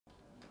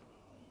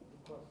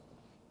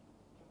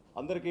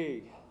అందరికీ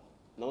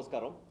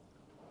నమస్కారం.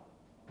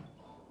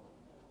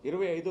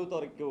 25వ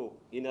తారీఖు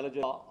ఈ నెల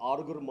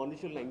 6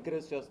 మనుషులను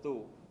ఎంకరేజ్ చేస్తూ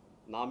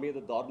నా మీద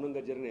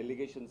దారుణంగా జరిగిన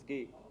ఎలిగేషన్స్కి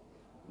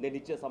నేను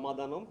ఇచ్చే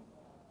సమాధానం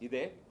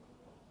ఇదే.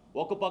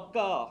 ఒక పక్క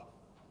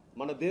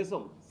మన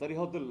దేశం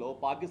సరిహద్దుల్లో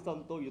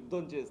పాకిస్తాన్తో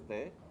యుద్ధం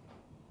చేస్తే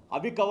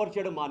అవి కవర్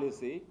చేయడం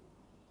మానేసి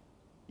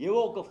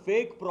ఏవో ఒక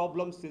ఫేక్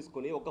ప్రాబ్లమ్స్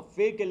తీసుకుని ఒక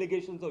ఫేక్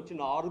ఎలిగేషన్స్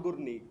వచ్చిన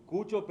 6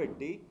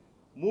 కూర్చోపెట్టి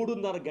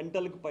 3.5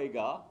 గంటలకు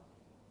పైగా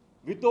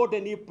without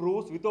any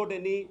proofs, without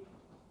any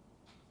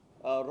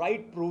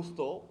right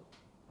ప్రూఫ్స్తో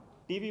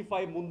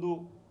TV5 ముందు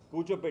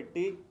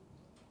కూర్చోపెట్టి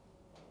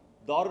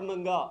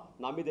దారుణంగా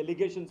నా మీద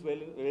ఎలిగేషన్స్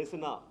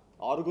వేసిన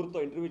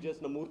 6తో ఇంటర్వ్యూ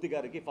చేసిన మూర్తి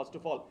గారికి ఫస్ట్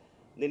ఆఫ్ ఆల్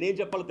నేనేం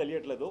చెప్పాలో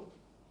తెలియట్లేదు.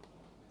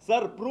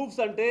 సార్,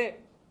 ప్రూఫ్స్ అంటే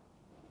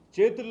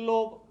చేతుల్లో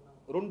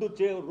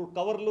 2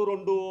 కవర్లు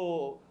 2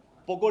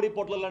 పొకోడి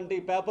పొట్ల లాంటి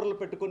పేపర్లు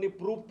పెట్టుకొని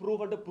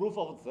ప్రూఫ్ అంటే ప్రూఫ్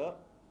అవ్వదు సార్.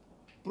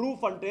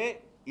 ప్రూఫ్ అంటే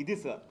ఇది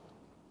sir.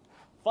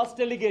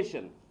 First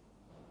allegation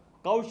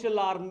Kaushal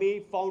army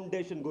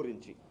foundation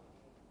గురించి.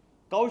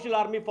 కౌశల్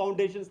ఆర్మీ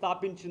ఫౌండేషన్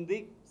స్థాపించింది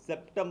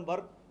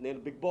సెప్టెంబర్, నేను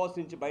బిగ్ బాస్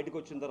నుంచి బయటకు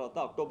వచ్చిన తర్వాత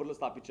అక్టోబర్లో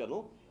స్థాపించాను.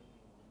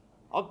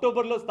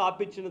 అక్టోబర్లో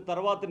స్థాపించిన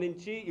తర్వాత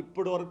నుంచి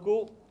ఇప్పటి వరకు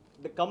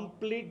ద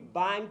కంప్లీట్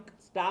బ్యాంక్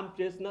స్టాంప్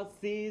చేసిన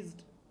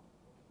సీజ్డ్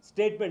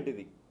స్టేట్మెంట్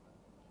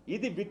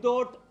ఇది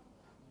without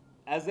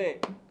as a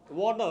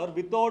owner,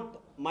 without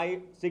my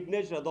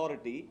signature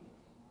authority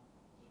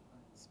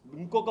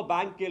ఇంకొక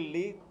బ్యాంక్కి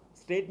వెళ్ళి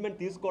స్టేట్మెంట్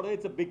తీసుకోవడం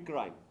ఇట్స్ ఎ బిగ్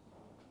క్రైమ్.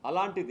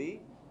 అలాంటిది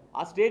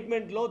ఆ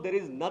స్టేట్మెంట్లో there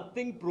is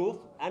nothing proof.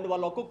 And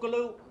వాళ్ళు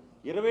ఒక్కొక్కరు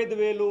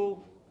 25,000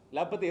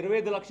 లేకపోతే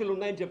 25 లక్షలు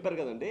ఉన్నాయని చెప్పారు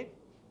కదండి.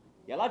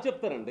 ఎలా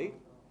చెప్తారండి?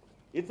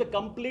 It's a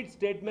complete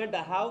statement.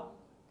 I have,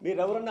 మీరు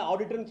ఎవరన్నా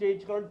ఆడిటర్ని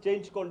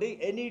చేయించుకోండి,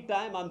 any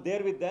time I'm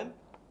there with them.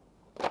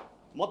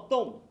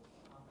 మొత్తం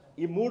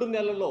ఈ 3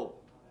 నెలల్లో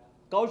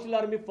Kaushal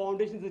army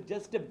foundation is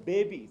just a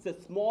baby, it's a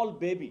small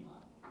baby.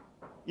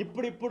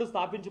 ఇప్పుడు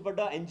స్థాపించబడ్డ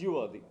ఎన్జిఓ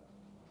అది.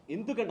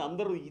 ఎందుకంటే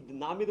అందరూ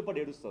నా మీద పడి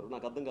ఏడుస్తారు,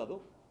 నాకు అర్థం కాదు.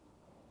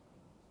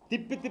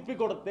 తిప్పి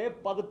కొడితే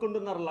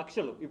 11.5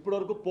 లక్షలు ఇప్పటి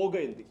వరకు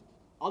పోగైంది.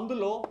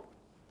 అందులో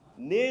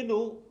నేను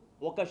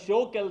ఒక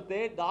షోకి వెళ్తే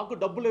నాకు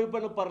డబ్బులు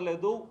ఇవ్వకపోయినా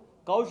పర్లేదు,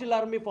 కౌశల్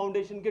ఆర్మీ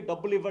ఫౌండేషన్కి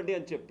డబ్బులు ఇవ్వండి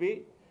అని చెప్పి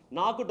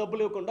నాకు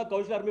డబ్బులు ఇవ్వకుండా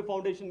కౌశల్ ఆర్మీ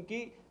ఫౌండేషన్కి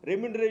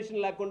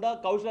రెమ్యునరేషన్ లేకుండా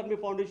Kaushal army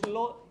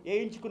ఫౌండేషన్లో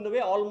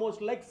వేయించుకున్నవే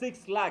almost like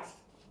 6 lakhs.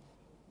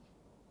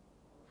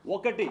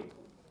 ఒకటి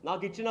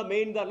నాకు ఇచ్చిన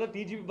మెయిన్ దానిలో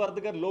టీజీపీ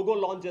భరత్ గారు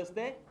లోగో లాంచ్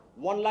చేస్తే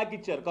 1 lakh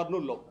ఇచ్చారు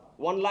కర్నూలులో.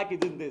 1 lakh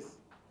ఇది ఇన్ దిస్.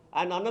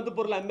 అండ్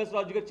అనంతపురంలో ఎంఎస్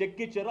రాజు గారు చెక్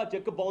ఇచ్చారు, ఆ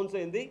చెక్ బౌన్స్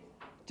అయింది.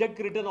 Check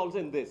return also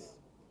in this.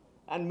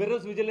 And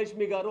mirrors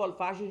Vijayalakshmi గారు వాళ్ళు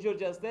ఫ్యాషన్ షో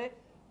చేస్తే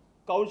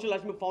కౌశల్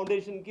ఆర్మీ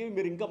ఫౌండేషన్కి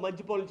మీరు ఇంకా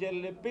మంచి పనులు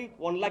చేయాలని చెప్పి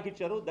 1 lakh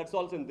ఇచ్చారు, that's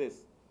also in this.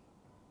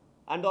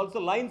 And also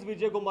lines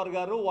Vijay Kumar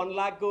గారు 1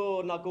 lakh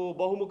నాకు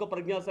బహుముఖ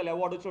ప్రజ్ఞాశాలి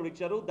అవార్డు వచ్చి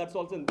ఇచ్చారు, దట్స్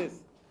ఆల్సో ఇన్ దిస్.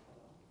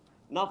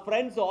 నా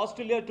ఫ్రెండ్స్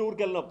ఆస్ట్రేలియా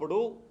టూర్కి వెళ్ళినప్పుడు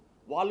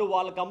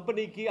వాళ్ళ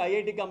కంపెనీకి,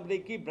 ఐఐటి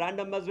కంపెనీకి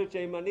బ్రాండ్ అంబాసిడర్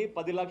చేయమని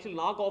 10 లక్షలు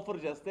నాకు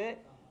ఆఫర్ చేస్తే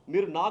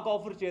మీరు నాకు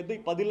ఆఫర్ చేయొద్దు, ఈ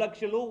 10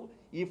 లక్షలు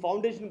ఈ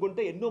ఫౌండేషన్కి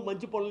ఉంటే ఎన్నో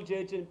మంచి పనులు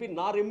చేయొచ్చు చెప్పి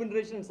నా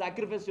రెమ్యునరేషన్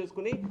సాక్రిఫైస్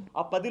చేసుకుని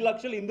ఆ 10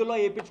 లక్షలు ఇందులో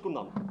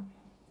వేయించుకున్నాను.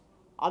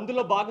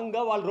 అందులో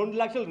భాగంగా వాళ్ళు 2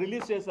 లక్షలు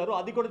రిలీజ్ చేశారు,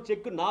 అది కూడా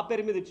చెక్ నా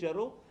పేరు మీద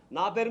ఇచ్చారు.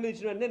 నా పేరు మీద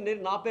ఇచ్చిన వెంటనే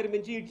నేను నా పేరు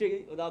నుంచి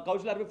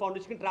కౌశల్ ఆర్మీ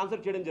ఫౌండేషన్కి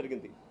ట్రాన్స్ఫర్ చేయడం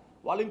జరిగింది.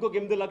 వాళ్ళు ఇంకొక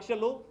 8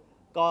 లక్షలు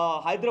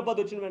హైదరాబాద్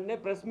వచ్చిన వెంటనే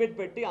ప్రెస్ మీట్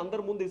పెట్టి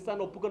అందరి ముందు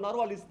ఇస్తాను ఒప్పుకున్నారు.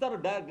 వాళ్ళు ఇస్తారు,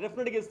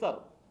 డెఫినెట్గా ఇస్తారు.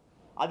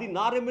 అది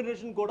నా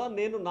రెమ్యునరేషన్ కూడా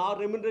నా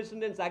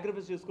రెమ్యునరేషన్ నేను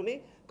సాక్రిఫైస్ చేసుకుని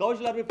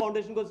కౌశల్ ఆర్మీ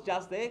ఫౌండేషన్ కోసం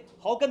చేస్తే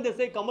how can they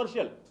say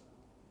commercial?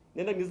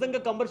 నేను నిజంగా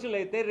కమర్షియల్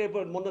అయితే రేపు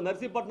మొన్న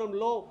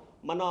నర్సీపట్నంలో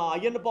మన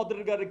అయ్యన్న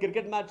పాత్రుడు గారి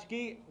క్రికెట్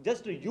మ్యాచ్కి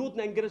జస్ట్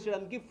యూత్ని ఎంకరేజ్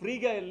చేయడానికి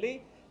ఫ్రీగా వెళ్ళి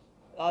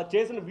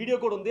చేసిన వీడియో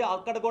కూడా ఉంది.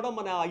 అక్కడ కూడా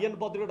మన అయ్యన్న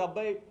పాత్రుడు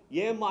అబ్బాయి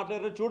ఏం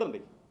మాట్లాడారో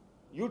చూడండి,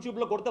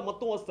 యూట్యూబ్లో కొడితే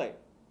మొత్తం వస్తాయి.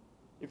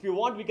 If you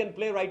want we can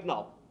play right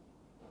now.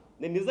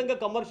 నేను నిజంగా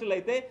కమర్షియల్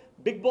అయితే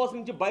బిగ్ బాస్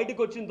నుంచి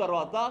బయటకు వచ్చిన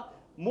తర్వాత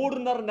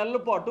 3.5 నెలల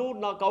పాటు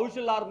నా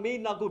కౌశల్ ఆర్మీ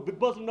నాకు బిగ్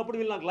బాస్ ఉన్నప్పుడు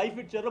వీళ్ళు నాకు లైఫ్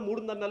ఇచ్చారు.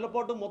 3.5 నెలల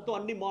పాటు మొత్తం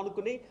అన్ని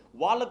మానుకుని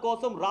వాళ్ళ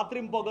కోసం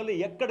రాత్రింపోగలు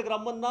ఎక్కడికి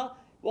రమ్మన్నా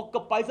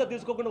ఒక్క పైసా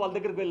తీసుకోకుండా వాళ్ళ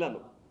దగ్గరికి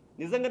వెళ్ళాను.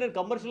 నిజంగా నేను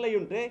కమర్షియల్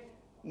అయ్యి ఉంటే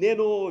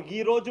నేను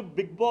ఈరోజు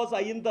బిగ్ బాస్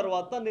అయిన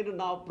తర్వాత నేను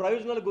నా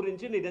ప్రయోజనాల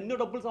గురించి నేను ఎన్నో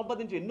డబ్బులు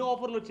సంపాదించి ఎన్నో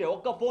ఆఫర్లు వచ్చాయి,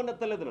 ఒక్క ఫోన్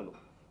ఎత్తలేదు. నన్ను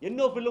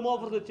ఎన్నో ఫిల్మ్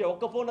ఆఫర్స్ వచ్చాయి,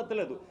 ఒక్క ఫోన్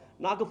ఎత్తలేదు.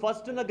 నాకు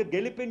ఫస్ట్ నాకు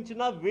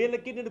గెలిపించిన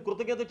వీళ్ళకి నేను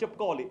కృతజ్ఞత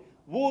చెప్పుకోవాలి.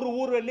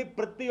 ఊరు వెళ్ళి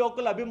ప్రతి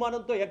ఒక్కరు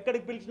అభిమానంతో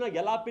ఎక్కడికి పిలిచినా,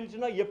 ఎలా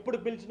పిలిచినా, ఎప్పుడు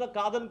పిలిచినా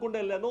కాదనుకుండా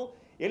వెళ్ళాను.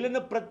 వెళ్ళిన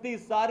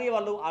ప్రతిసారి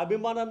వాళ్ళు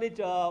అభిమానాన్ని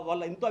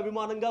వాళ్ళ ఎంతో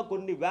అభిమానంగా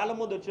కొన్ని వేల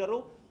మంది వచ్చారు.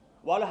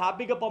 వాళ్ళు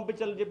హ్యాపీగా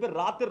పంపించాలని చెప్పి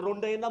రాత్రి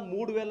 2 అయినా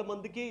 3,000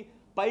 మందికి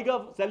పైగా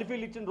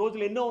సెల్ఫీలు ఇచ్చిన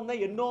రోజులు ఎన్నో ఉన్నాయి.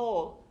 ఎన్నో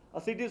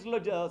సిటీస్లో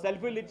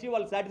సెల్ఫీలు ఇచ్చి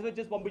వాళ్ళు సాటిస్ఫై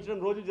చేసి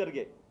పంపించిన రోజులు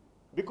జరిగాయి.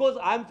 Because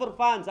I'm for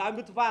fans, I'm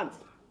with fans.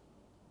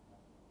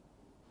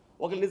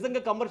 ఒక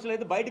నిజంగా కమర్షియల్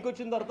అయితే బయటకు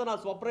వచ్చిన తర్వాత నా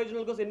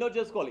స్వప్రయోజనాల కోసం ఎన్నో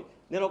చేసుకోవాలి.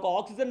 నేను ఒక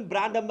ఆక్సిజన్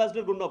బ్రాండ్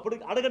అంబాసిడర్ ఉన్నప్పుడు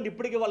అడగండి,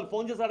 ఇప్పటికీ వాళ్ళు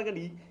ఫోన్ చేసి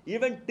అడగండి.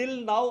 Even till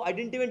now I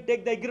didn't even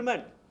take the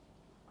agreement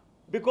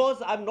because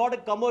I'm not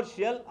a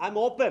commercial, I'm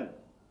open.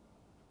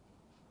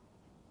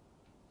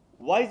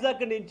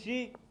 Vizag నుంచి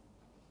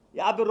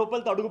 50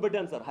 రూపాయలతో అడుగు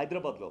పెట్టాను సార్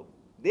హైదరాబాద్లో.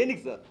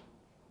 దేనికి సార్?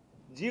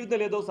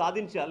 జీవితం ఏదో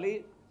సాధించాలి,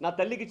 నా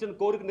తల్లికి ఇచ్చిన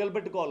కోరిక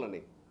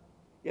నిలబెట్టుకోవాలని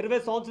 20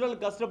 సంవత్సరాలు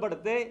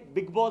కష్టపడితే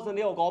బిగ్ బాస్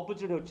అనే ఒక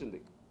ఆపర్చునిటీ వచ్చింది.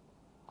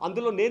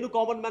 అందులో నేను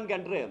కామన్ మ్యాన్కి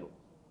ఎంటర్ అయ్యాను.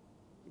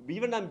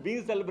 Even I'm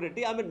being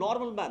celebrity, I'm a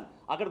normal man.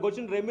 అక్కడికి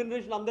వచ్చిన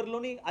remuneration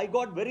అందరిలోని I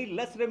got very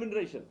less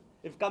remuneration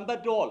if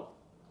compare to all.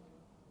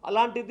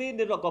 అలాంటిది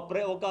నేను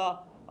ఒక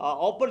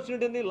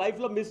ఆపర్చునిటీని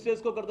లైఫ్లో మిస్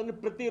చేసుకోకూడదని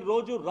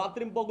ప్రతిరోజు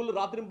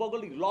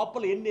రాత్రింపొగలు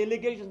లోపల ఎన్ని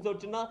ఎలిగేషన్స్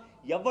వచ్చినా,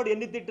 ఎవడు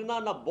ఎన్ని తిట్టినా,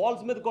 నా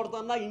బాల్స్ మీద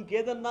కొడతానా,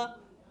 ఇంకేదన్నా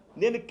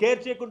నేను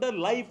కేర్ చేయకుండా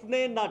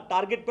లైఫ్నే నా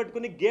టార్గెట్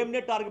పెట్టుకుని,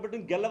 గేమ్నే టార్గెట్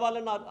పెట్టుకుని,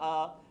 గెలవాలని నా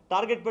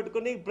టార్గెట్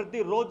పెట్టుకుని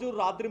ప్రతిరోజు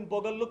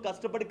రాత్రింపొగళ్ళు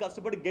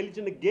కష్టపడి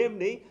గెలిచిన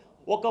గేమ్ని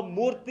ఒక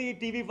మూర్తి,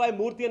 TV5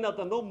 మూర్తి అని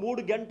అతను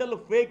 3 గంటలు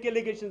ఫేక్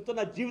ఎలిగేషన్స్తో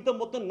నా జీవితం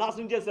మొత్తం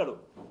నాశనం చేశాడు.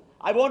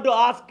 I want to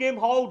ask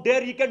him how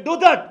dare he can do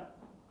that.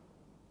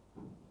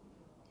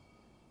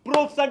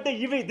 Proofs అంటే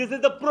ఇవి. This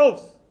is the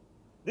proofs,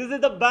 this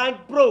is the bank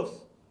proofs.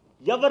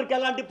 ఎవరికి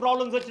ఎలాంటి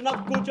ప్రాబ్లమ్స్ వచ్చినా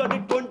కూర్చోండి,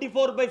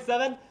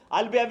 24/7 I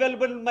will be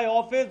available in my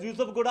office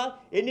Yusuf కూడా.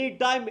 ఎనీ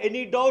టైమ్,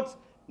 ఎనీ డౌట్స్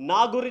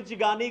నా గురించి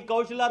కానీ,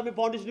 కౌశల్ ఆర్మీ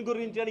ఫౌండేషన్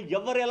గురించి కానీ,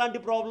 ఎవరు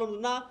ఎలాంటి ప్రాబ్లమ్స్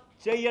ఉన్నా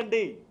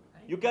చేయండి.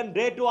 You can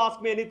dare to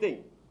ask me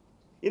anything.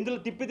 ఇందులో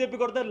తిప్పి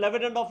కొడితే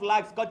 11.5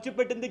 lakhs ఖర్చు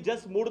పెట్టింది,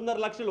 జస్ట్ 3.5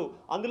 లక్షలు.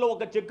 అందులో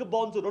ఒక చెక్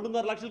బౌన్స్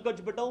 2.5 లక్షలు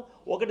ఖర్చు పెట్టాం.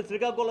 ఒకటి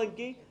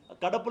శ్రీకాకుళంకి,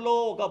 కడపలో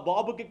ఒక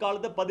బాబుకి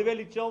కాళ్ళతో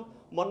 10,000 ఇచ్చాం.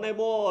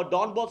 మొన్నేమో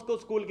డాన్ బాస్కో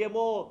స్కూల్కి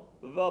ఏమో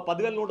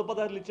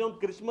 10,116 ఇచ్చాం.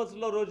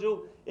 క్రిస్మస్లో రోజు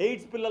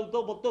ఎయిడ్స్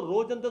పిల్లలతో మొత్తం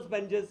రోజంతా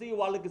స్పెండ్ చేసి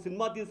వాళ్ళకి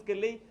సినిమా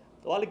తీసుకెళ్ళి,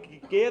 వాళ్ళకి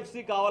KFC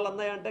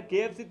కావాలన్నాయంటే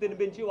KFC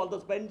తినిపించి వాళ్ళతో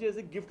స్పెండ్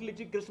చేసి గిఫ్ట్లు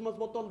ఇచ్చి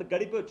క్రిస్మస్ మొత్తం అంత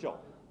గడిపి వచ్చాం.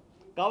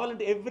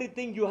 కావాలంటే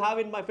everything you have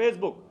in my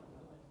Facebook.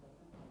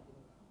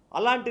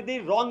 అలాంటిది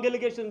రాంగ్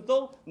ఎలిగేషన్తో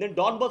నేను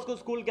డాన్ బాస్కో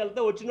స్కూల్కి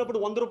వెళ్తే వచ్చినప్పుడు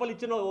 100 రూపాయలు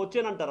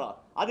వచ్చానంటారా?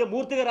 అదే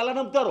మూర్తి గారు ఎలా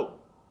నమ్ముతారు?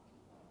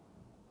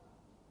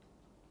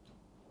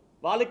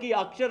 వాళ్ళకి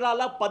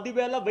అక్షరాల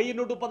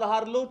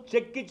 10,116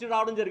 చెక్ ఇచ్చి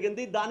రావడం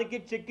జరిగింది. దానికి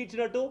చెక్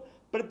ఇచ్చినట్టు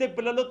ప్రతి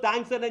పిల్లలు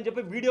థ్యాంక్స్ అని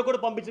చెప్పి వీడియో కూడా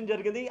పంపించడం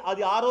జరిగింది.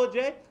 అది ఆ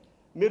రోజే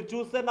మీరు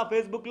చూస్తే నా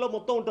ఫేస్బుక్లో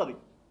మొత్తం ఉంటుంది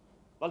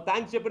వాళ్ళు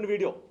థ్యాంక్స్ చెప్పిన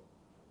video.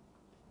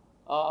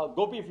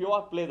 Gopi if you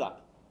are play that.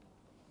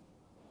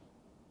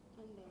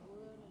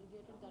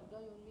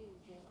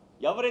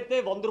 ఎవరైతే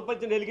 100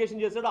 రూపాయలు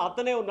ఎలిగేషన్ చేశాడో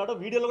అతనే ఉన్నాడో,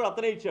 వీడియోలో కూడా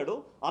అతనే ఇచ్చాడు.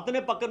 అతనే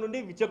పక్క నుండి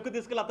చెక్కు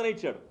తీసుకెళ్ళి అతనే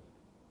ఇచ్చాడు.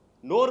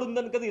 నోరు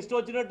ఉందని కదా ఇష్టం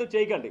వచ్చినట్టు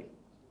చేయకండి.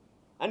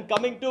 And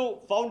coming to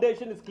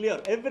foundation is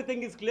clear,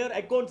 everything is clear,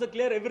 accounts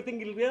clear,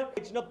 everything is clear.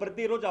 ఇచ్చిన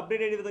ప్రతిరోజు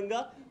అప్డేట్ అయ్యే విధంగా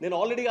నేను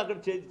ఆల్రెడీ అక్కడ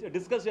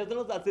డిస్కస్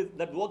చేస్తాను.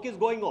 That work is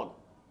going on.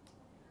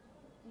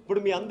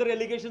 ఇప్పుడు మీ అందరి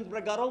ఎలిగేషన్స్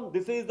ప్రకారం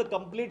this is the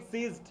complete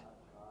seized.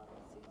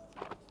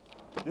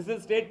 This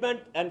is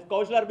statement and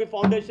Kaushal army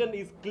foundation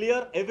is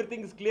clear,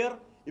 everything is clear.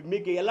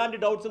 మీకు ఎలాంటి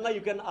డౌట్స్ ఉన్నా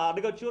యూ కెన్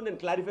అడగచ్చు, నేను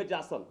క్లారిఫై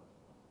చేస్తాను.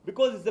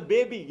 Because it's a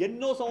baby.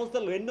 ఎన్నో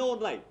సంస్థలు ఎన్నో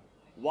ఉన్నాయి,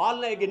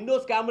 వాళ్ళ ఎన్నో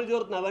స్కాములు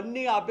జరుగుతున్నాయి.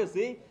 అవన్నీ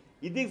ఆపేసి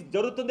ఇది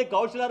జరుగుతుంది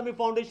కౌశల్ ఆర్మీ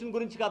ఫౌండేషన్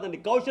గురించి కాదండి,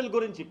 కౌశల్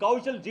గురించి.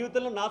 కౌశల్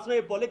జీవితంలో నాశనం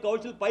అయిపోవాలి,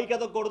 కౌశల్ పైకి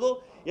ఎదగకూడదు.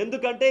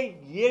 ఎందుకంటే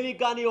ఏమి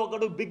కానీ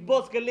ఒకడు బిగ్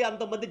బాస్కి వెళ్ళి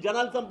అంతమంది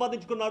జనాలు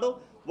సంపాదించుకున్నాడు,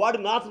 వాడు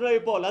నాశనం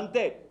అయిపోవాలి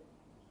అంతే.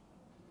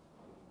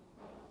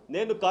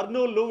 నేను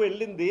కర్నూలు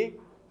వెళ్ళింది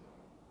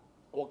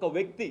ఒక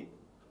వ్యక్తి,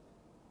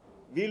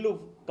 వీళ్ళు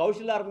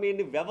కౌశల్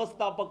ఆర్మీని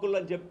వ్యవస్థాపకులు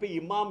అని చెప్పి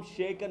ఇమామ్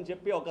షేక్ అని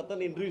చెప్పి ఒక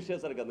అతను ఇంట్రడ్యూస్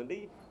చేశారు కదండి.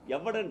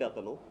 ఎవడండి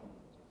అతను?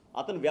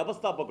 అతను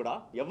వ్యవస్థాపకుడా?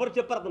 ఎవరు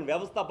చెప్పారు అతను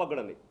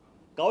వ్యవస్థాపకుడని?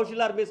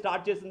 కౌశల్ ఆర్మీ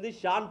స్టార్ట్ చేసింది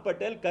షాన్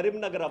పటేల్,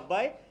 కరీంనగర్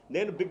అబ్బాయి.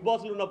 నేను బిగ్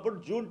బాస్లో ఉన్నప్పుడు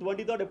June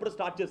 23 ఎప్పుడు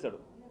స్టార్ట్ చేశాడు.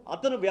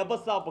 అతను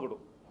వ్యవస్థాపకుడు.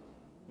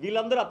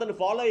 వీళ్ళందరూ అతను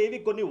ఫాలో అయ్యేవి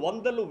కొన్ని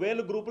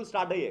 100,000 గ్రూపులు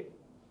స్టార్ట్ అయ్యాయి.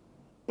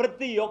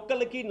 ప్రతి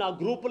ఒక్కరికి నా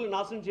గ్రూపులు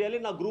నాశనం చేయాలి,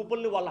 నా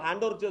గ్రూపుల్ని వాళ్ళు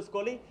హ్యాండ్ ఓవర్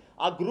చేసుకోవాలి.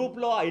 ఆ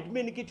గ్రూప్లో ఆ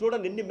అడ్మిన్కి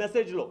చూడండి ఎన్ని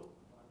మెసేజ్లో,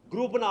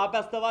 గ్రూప్ను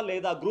ఆపేస్తావా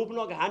లేదా, గ్రూప్ను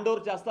ఒక హ్యాండ్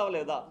ఓవర్ చేస్తావా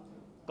లేదా,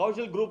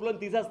 కౌశల్ గ్రూప్లో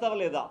తీసేస్తావా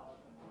లేదా.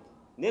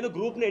 నేను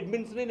గ్రూప్ని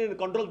అడ్మిన్స్ని నేను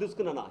కంట్రోల్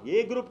తీసుకున్నానా? ఏ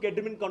గ్రూప్కి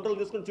అడ్మిన్ కంట్రోల్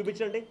తీసుకుని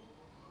చూపించండి.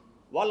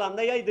 వాళ్ళ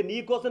అన్నయ్య ఇది నీ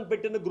కోసం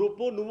పెట్టిన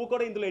గ్రూపు, నువ్వు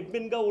కూడా ఇందులో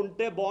అడ్మిన్గా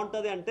ఉంటే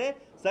బాగుంటుంది అంటే,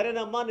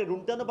 సరేనమ్మా నేను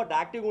ఉంటాను బట్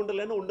యాక్టివ్గా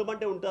ఉండలేను,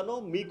 ఉండమంటే ఉంటాను,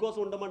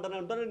 మీకోసం ఉండమంటానే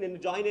ఉంటాను. నేను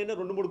జాయిన్ అయిన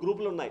 2-3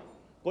 గ్రూపులు ఉన్నాయి,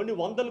 కొన్ని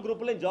 100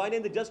 గ్రూపులు నేను జాయిన్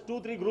అయింది జస్ట్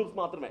 2-3 గ్రూప్స్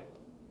మాత్రమే.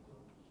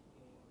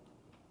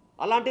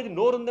 అలాంటిది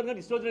నోరు ఉందని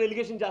కానీ ఇష్టం వచ్చిన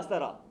ఎలిగేషన్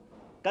చేస్తారా?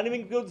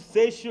 Coming to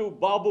Seshu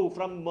Babu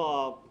from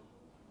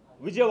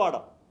Vijayawada.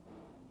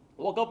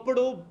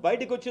 ఒకప్పుడు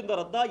బయటకు వచ్చిన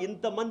తర్వాత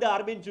ఇంతమంది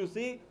ఆర్మీని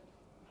చూసి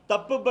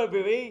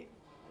తప్పుపోయి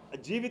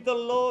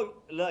జీవితంలో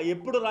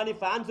ఎప్పుడు రాని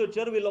ఫ్యాన్స్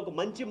వచ్చారు, వీళ్ళు ఒక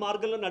మంచి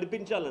మార్గంలో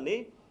నడిపించాలని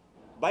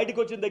బయటకు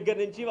వచ్చిన దగ్గర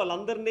నుంచి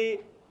వాళ్ళందరినీ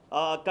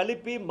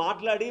కలిపి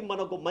మాట్లాడి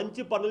మనం ఒక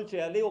మంచి పనులు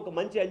చేయాలి, ఒక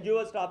మంచి NGO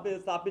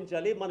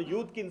స్థాపించాలి, మన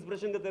యూత్కి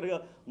ఇన్స్పిరేషన్గా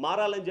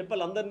మారాలని చెప్పి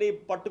వాళ్ళందరినీ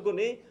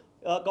పట్టుకుని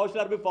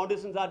కౌశల్ ఆర్మీ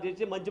ఫౌండేషన్ స్టార్ట్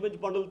చేసి మంచి మంచి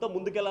పనులతో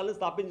ముందుకెళ్ళాలని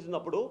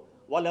స్థాపించినప్పుడు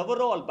వాళ్ళు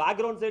ఎవరో, వాళ్ళ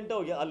బ్యాక్గ్రౌండ్స్ ఏంటో,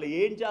 వాళ్ళు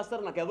ఏం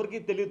చేస్తారో నాకు ఎవరికి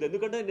తెలియదు.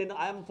 ఎందుకంటే నేను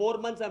I'm 4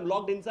 months I'm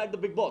locked inside the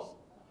big boss.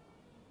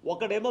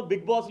 ఒకడేమో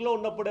బిగ్ బాస్లో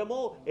ఉన్నప్పుడేమో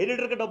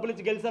ఎడిటర్కి డబ్బులు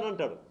ఇచ్చి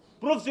గెలిచానంటాడు.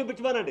 Proofs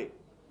చూపించమనండి.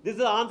 This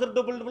is answer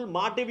double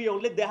మా TV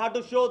only, they have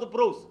to show the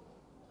proofs.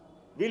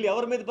 వీళ్ళు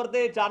ఎవరి మీద పడితే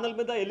ఛానల్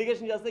మీద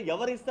ఎలిగేషన్ చేస్తే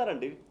ఎవరు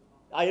ఇస్తారండి?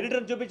 ఆ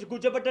ఎడిటర్ని చూపించి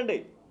కూర్చోబెట్టండి.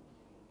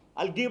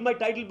 I'll give my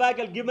title back,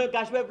 I'll give my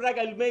cash back,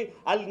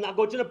 నాకు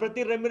వచ్చిన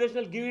ప్రతి remuneration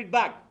I'll give it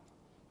back.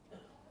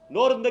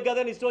 నోరు ఉంది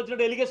కదా ఇష్టం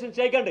వచ్చినట్టు ఎలిగేషన్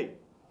చేయకండి.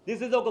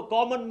 దిస్ ఈజ్ ఒక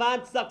common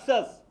man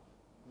success.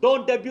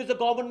 Don't abuse a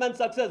common man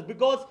success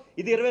because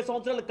ఇది 20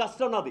 సంవత్సరాల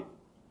కష్టం నాది.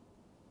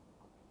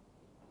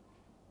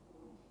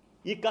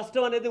 ఈ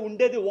కష్టం అనేది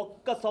ఉండేది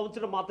ఒక్క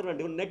సంవత్సరం మాత్రమే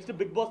అండి. నెక్స్ట్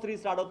బిగ్ బాస్ 3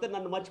 స్టార్ట్ అవుతే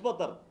నన్ను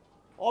మర్చిపోతారు.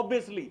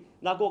 ఆబ్వియస్లీ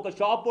నాకు ఒక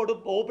షాప్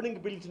ఓపెనింగ్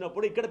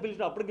పిలిచినప్పుడు, ఇక్కడ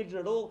అప్పుడు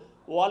పిలిచినాడు,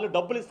 వాళ్ళు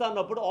డబ్బులు ఇస్తా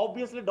అన్నప్పుడు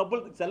ఆబ్వియస్లీ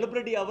డబ్బులు,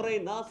 సెలబ్రిటీ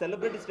ఎవరైనా,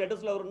 సెలబ్రిటీ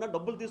స్టేటస్లో ఎవరైనా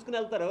డబ్బులు తీసుకుని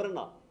వెళ్తారు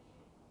ఎవరైనా.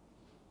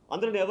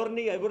 అందులో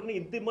ఎవరిని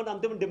ఇంత ఇవ్వమని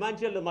అంతేమని డిమాండ్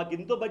చేయలేదు. మాకు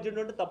ఇంతో బడ్జెట్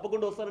ఉంటే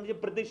తప్పకుండా వస్తానని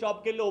చెప్పి ప్రతి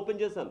షాప్కి వెళ్ళి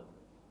ఓపెన్ చేశాను.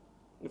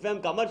 ఇఫ్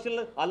ఐఎమ్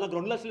కమర్షియల్ వాళ్ళు నాకు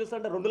 2 లక్షలు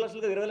ఇస్తారంటే 2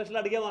 లక్షలు 20 లక్షలు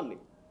అడిగేవాడిని.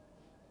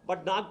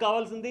 బట్ నాకు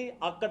కావాల్సింది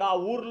అక్కడ ఆ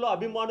ఊర్లో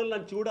అభిమానులు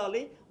నన్ను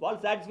చూడాలి, వాళ్ళు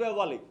సాటిస్ఫై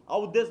అవ్వాలి. ఆ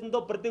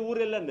ఉద్దేశంతో ప్రతి ఊరు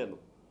వెళ్ళాను నేను.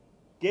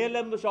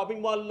 కేఎల్ఎం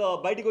షాపింగ్ మాల్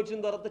బయటకు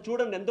వచ్చిన తర్వాత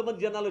చూడండి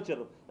ఎంతమంది జనాలు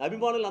వచ్చారు.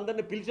 అభిమానులు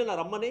అందరినీ పిలిచిన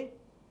రమ్మని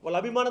వాళ్ళ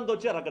అభిమానంతో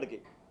వచ్చారు అక్కడికి.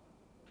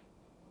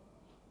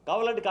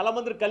 కావాలంటే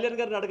కళామందిరి కళ్యాణ్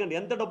గారిని అడగండి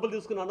ఎంత డబ్బులు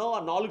తీసుకున్నానో ఆ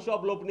 4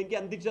 షాపుల ఓపెనింగ్కి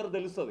ఎంత ఇచ్చారో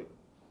తెలుస్తుంది.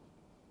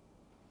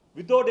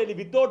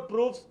 వితౌట్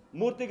ప్రూఫ్స్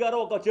మూర్తి గారు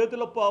ఒక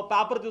చేతిలో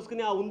పేపర్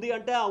చూసుకుని ఉంది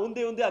అంటే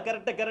ఉంది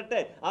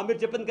కరెక్టే మీరు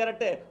చెప్పింది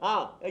కరెక్టే,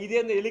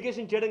 ఇదేంది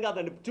ఎలిగేషన్ చేయడం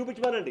కాదండి,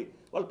 చూపించమనండి.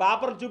 వాళ్ళు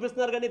పేపర్లు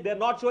చూపిస్తున్నారు కానీ they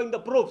are not showing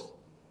the proofs.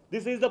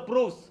 This is the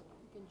proofs.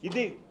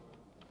 ఇది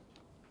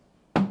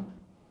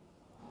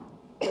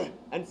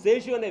అండ్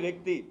శేషు అనే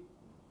వ్యక్తి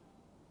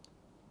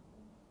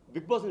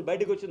బిగ్ బాస్ నుంచి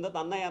బయటకు వచ్చిన తర్వాత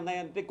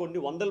అన్నయ్య అంటే కొన్ని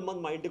 100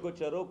 మంది మా ఇంటికి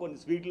వచ్చారు, కొన్ని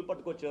స్వీట్లు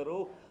పట్టుకొచ్చారు,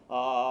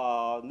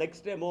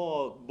 నెక్స్ట్ ఏమో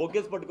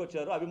బొకేస్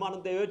పట్టుకొచ్చారు,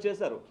 అభిమానంతో ఏవో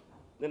చేశారు.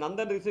 నేను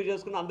అందరిని రిసీవ్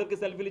చేసుకున్నాను, అందరికీ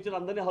సెల్ఫీలు ఇచ్చాను,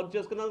 అందరినీ హగ్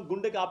చేసుకున్నాను,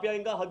 గుండెకి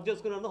ఆప్యాయంగా హగ్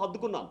చేసుకున్నాను,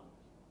 హద్దుకున్నాను.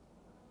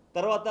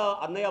 తర్వాత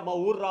అన్నయ్య మా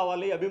ఊరు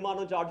రావాలి,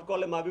 అభిమానం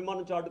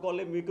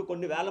చాటుకోవాలి, మీకు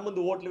కొన్ని వేల మంది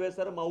ఓట్లు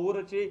వేశారు, మా ఊరు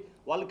వచ్చి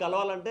వాళ్ళు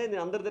కలవాలంటే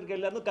నేను అందరి దగ్గరికి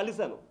వెళ్ళాను,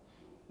 కలిశాను.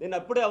 నేను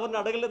ఎప్పుడూ ఎవరిని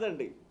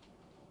అడగలేదండి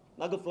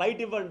నాకు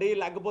ఫ్లైట్ ఇవ్వండి,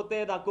 లేకపోతే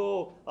నాకు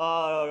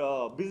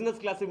బిజినెస్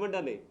క్లాస్ ఇవ్వండి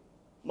అని.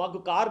 మాకు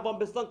కారు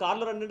పంపిస్తాం,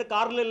 కార్లో రండి అంటే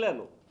కార్లో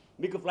వెళ్ళాను.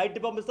 మీకు ఫ్లైట్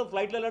పంపిస్తాం,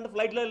 ఫ్లైట్లో వెళ్ళంటే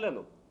ఫ్లైట్లో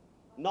వెళ్ళాను.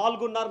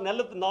 4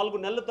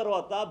 నెలల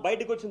తర్వాత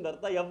బయటకు వచ్చిన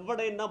తర్వాత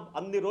ఎవడైనా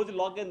అన్ని రోజులు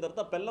లాక్ అయిన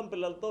తర్వాత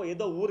పిల్లలతో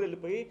ఏదో ఊరు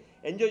వెళ్ళిపోయి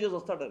ఎంజాయ్ చేసి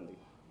వస్తాడండి.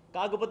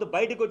 కాకపోతే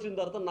బయటకు వచ్చిన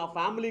తర్వాత నా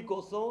ఫ్యామిలీ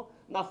కోసం,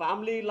 నా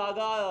ఫ్యామిలీ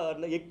లాగా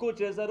ఎక్కువ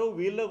చేశారు,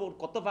 వీళ్ళు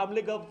కొత్త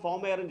ఫ్యామిలీగా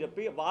ఫామ్ అయ్యారని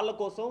చెప్పి వాళ్ళ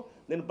కోసం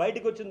నేను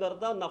బయటకు వచ్చిన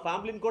తర్వాత నా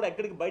ఫ్యామిలీని కూడా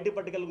ఎక్కడికి బయటకు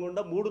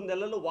పట్టుకెళ్ళకుండా 3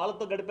 నెలలు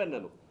వాళ్ళతో గడిపాను.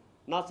 నేను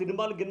నా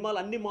గిన్మాలు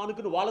అన్నీ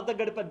మానుకుని వాళ్ళతో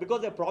గడిపాను.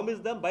 Because I promise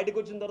them. బయటకు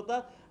వచ్చిన తర్వాత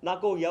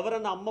నాకు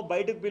ఎవరైనా అమ్మ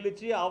బయటకు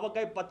పిలిచి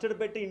ఆవకాయ పచ్చడి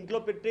పెట్టి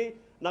ఇంట్లో పెట్టి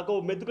నాకు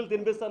మెతుకులు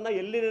తినిపిస్తానా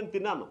వెళ్ళి నేను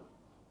తిన్నాను.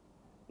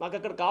 నాకు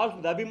అక్కడ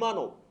కావాల్సింది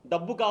అభిమానం,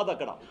 డబ్బు కాదు.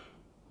 అక్కడ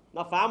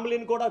నా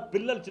ఫ్యామిలీని కూడా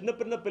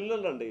చిన్న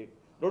పిల్లలు అండి,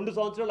 2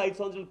 సంవత్సరాలు 5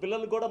 సంవత్సరాల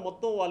పిల్లలు కూడా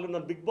మొత్తం వాళ్ళు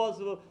నన్ను బిగ్ బాస్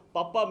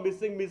పప్ప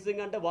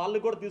మిస్సింగ్ అంటే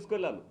వాళ్ళని కూడా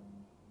తీసుకెళ్ళాను.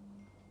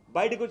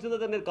 బయటకు వచ్చిన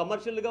తర్వాత నేను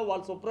కమర్షియల్గా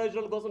వాళ్ళ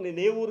సుప్రయోజనాల కోసం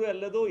నేను ఏ ఊరు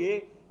వెళ్ళలేదు,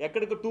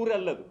 ఎక్కడికి టూర్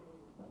వెళ్ళలేదు.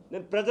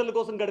 నేను ప్రజల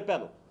కోసం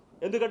గడిపాను.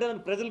 ఎందుకంటే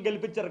నన్ను ప్రజలు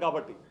గెలిపించారు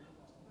కాబట్టి.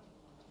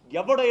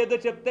 ఎవడో ఏదో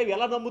చెప్తే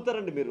ఎలా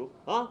నమ్ముతారండి మీరు?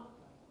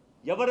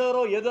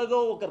 ఎవరెవరో ఏదేదో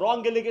ఒక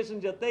రాంగ్ ఎలిగేషన్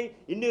చెప్తే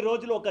ఇన్ని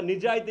రోజులు ఒక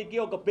నిజాయితీకి,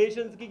 ఒక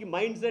పేషెన్స్కి,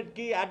 మైండ్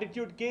సెట్కి,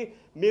 యాటిట్యూడ్కి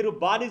మీరు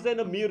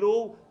బానిసైన మీరు,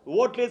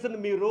 ఓట్లేసిన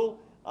మీరు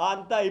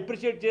అంతా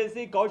అప్రిషియేట్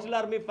చేసి కౌశల్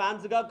ఆర్మీ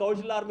ఫ్యాన్స్గా,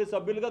 కౌశల్ ఆర్మీ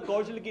సభ్యులుగా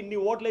కౌశల్కి ఇన్ని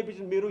ఓట్లు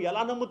వేయించిన మీరు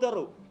ఎలా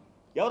నమ్ముతారు?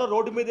 ఎవరో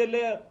రోడ్డు మీద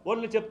వెళ్ళే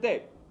వాళ్ళు చెప్తే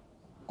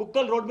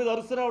కుక్కలు రోడ్డు మీద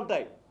అరుస్తూనే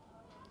ఉంటాయి.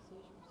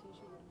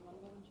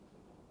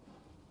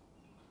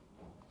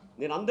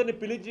 నేను అందరిని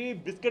పిలిచి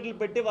బిస్కెట్లు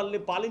పెట్టి వాళ్ళని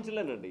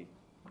పాలించలేనండి.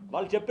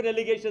 వాళ్ళు చెప్పిన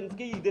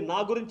ఎలిగేషన్స్కి ఇది నా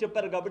గురించి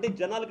చెప్పారు కాబట్టి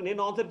జనాలకు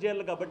నేను ఆన్సర్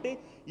చేయాలి కాబట్టి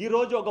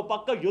ఈరోజు ఒక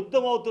పక్క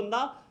యుద్ధం అవుతున్నా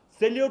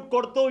సెల్యూట్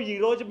కొడుతూ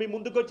ఈరోజు మీ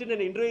ముందుకు వచ్చి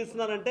నేను interview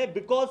ఇస్తున్నానంటే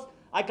because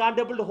I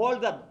can't able to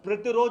hold that.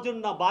 ప్రతిరోజు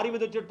నా భార్య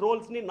మీద వచ్చే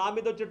ట్రోల్స్ని, నా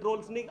మీద వచ్చే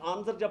ట్రోల్స్ని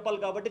ఆన్సర్ చెప్పాలి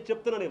కాబట్టి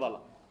చెప్తున్నాను ఇవాళ.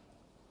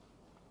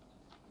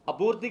 ఆ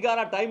పూర్తిగా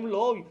ఆ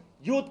టైంలో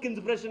యూత్కి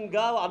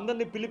ఇన్స్పిరేషన్గా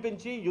అందరినీ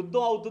పిలిపించి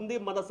యుద్ధం అవుతుంది,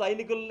 మన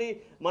సైనికుల్ని,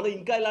 మన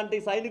ఇంకా ఇలాంటి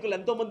సైనికులు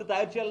ఎంతోమంది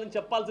తయారు చేయాలని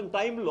చెప్పాల్సిన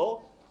టైంలో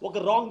ఒక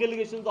రాంగ్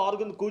ఎలిగేషన్స్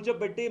ఆరుగురిని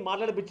కూర్చోబెట్టి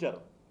మాట్లాడిపించారు.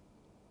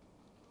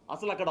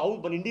 అసలు అక్కడ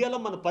మన ఇండియాలో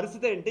మన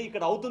పరిస్థితి ఏంటి,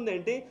 ఇక్కడ అవుతుంది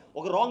ఏంటి?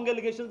 ఒక రాంగ్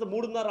ఎలిగేషన్స్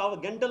 3.5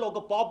 గంటలు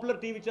ఒక పాపులర్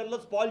టీవీ ఛానల్లో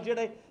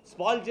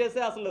స్పాయిల్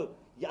చేస్తే అసలు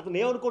అతను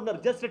ఏమనుకుంటున్నారు?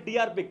 Just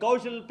TRP.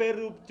 కౌశల్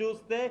పేరు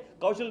చూస్తే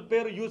కౌశల్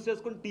పేరు యూజ్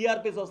చేసుకుని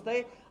టీఆర్పీస్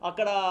వస్తాయి.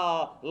 అక్కడ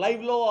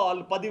లైవ్లో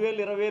వాళ్ళు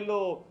 10,000 20,000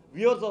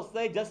 వ్యూవర్స్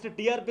వస్తాయి. జస్ట్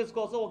టీఆర్పీస్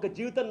కోసం ఒక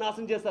జీవితం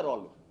నాశనం చేశారు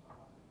వాళ్ళు.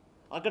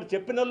 అక్కడ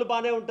చెప్పిన వాళ్ళు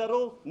బాగానే ఉంటారు,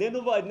 నేను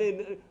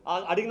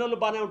అడిగిన వాళ్ళు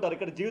బాగానే ఉంటారు.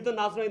 ఇక్కడ జీవితం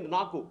నాశనం అయింది.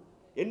 నాకు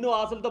ఎన్నో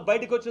ఆశలతో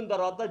బయటకు వచ్చిన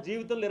తర్వాత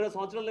జీవితంలో 20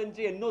 సంవత్సరాల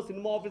నుంచి ఎన్నో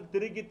సినిమా ఆఫీస్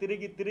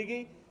తిరిగి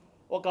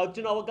ఒక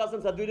వచ్చిన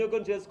అవకాశం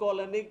సద్వినియోగం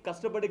చేసుకోవాలని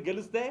కష్టపడి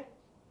గెలిస్తే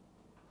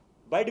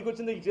బయటకు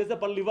వచ్చింది చేసే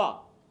పనులు ఇవా.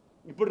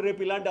 ఇప్పుడు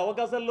రేపు ఇలాంటి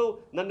అవకాశాలు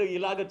నన్ను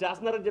ఇలాగ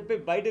చేస్తున్నారని చెప్పి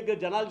బయటకు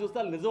జనాలు చూస్తే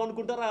వాళ్ళు నిజం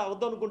అనుకుంటారా,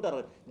 అబద్ధం అనుకుంటారు?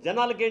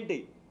 జనాలకేంటి,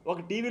 ఒక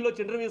టీవీలో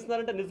ఇంటర్వ్యూ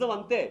ఇస్తున్నారంటే నిజం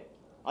అంతే.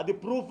 అది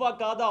ప్రూఫా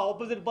కాదా,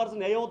 ఆపోజిట్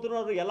పర్సన్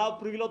ఏమవుతున్నారు, ఎలా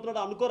ప్రివీల్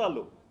అవుతున్నాడో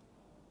అనుకోరాళ్ళు.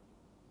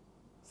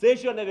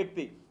 శేషు అనే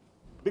వ్యక్తి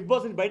బిగ్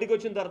బాస్ నుంచి బయటకు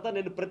వచ్చిన తర్వాత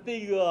నేను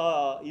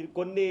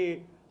కొన్ని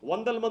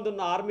వందల మంది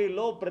ఉన్న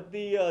ఆర్మీలో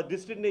ప్రతి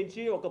డిస్ట్రిక్ట్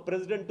నుంచి ఒక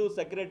ప్రెసిడెంట్,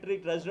 సెక్రటరీ,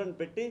 ట్రెజరర్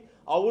పెట్టి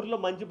ఆ ఊర్లో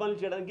మంచి పనులు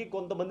చేయడానికి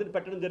కొంతమందిని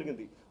పెట్టడం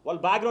జరిగింది. వాళ్ళ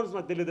బ్యాక్గ్రౌండ్స్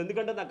నాకు తెలియదు,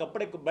 ఎందుకంటే నాకు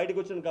అప్పుడే బయటకు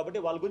వచ్చాను కాబట్టి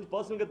వాళ్ళ గురించి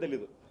పర్సనల్గా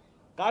తెలియదు.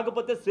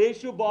 కాకపోతే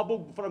శేషు బాబు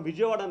ఫ్రమ్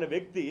విజయవాడ అనే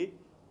వ్యక్తి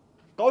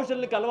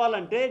కౌశల్ని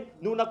కలవాలంటే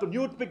నువ్వు నాకు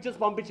న్యూడ్ పిక్చర్స్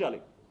పంపించాలి,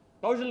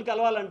 కౌశల్ని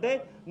కలవాలంటే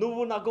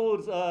నువ్వు నాకు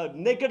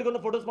నేకెడ్గా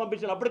ఉన్న ఫొటోస్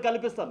పంపించాలి, అప్పుడు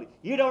కల్పిస్తుంది.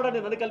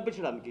 ఈడవడాన్ని నన్ను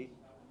కల్పించడానికి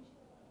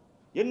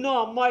ఎన్నో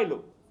అమ్మాయిలు,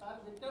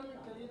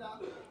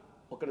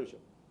 ఒక్క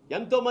నిమిషం,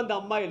 ఎంతోమంది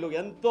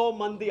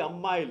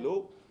అమ్మాయిలు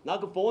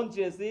నాకు ఫోన్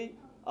చేసి,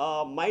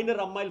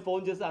 మైనర్ అమ్మాయిలు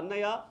ఫోన్ చేసి,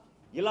 అన్నయ్య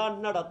ఇలా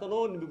అంటున్నాడు అతను,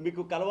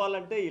 మీకు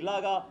కలవాలంటే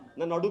ఇలాగా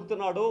నన్ను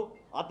అడుగుతున్నాడు,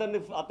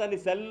 అతని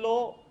సెల్లో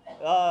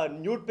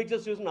న్యూడ్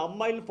పిక్చర్స్ చూసిన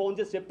అమ్మాయిలు ఫోన్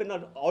చేసి చెప్పిన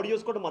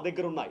ఆడియోస్ కూడా మా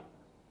దగ్గర ఉన్నాయి.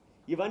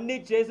 ఇవన్నీ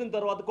చేసిన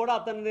తర్వాత కూడా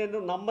అతను నేను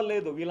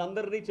నమ్మలేదు,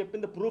 వీళ్ళందరినీ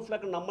చెప్పింది ప్రూఫ్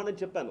లేక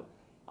నమ్మనని చెప్పాను.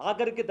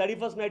 ఆఖరికి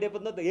 31st నైట్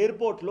అయిపోతుంది,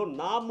 ఎయిర్పోర్ట్లో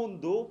నా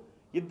ముందు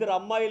ఇద్దరు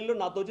అమ్మాయిలు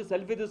నాతో వచ్చి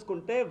సెల్ఫీ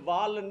తీసుకుంటే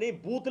వాళ్ళని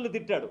బూతులు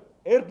తిట్టాడు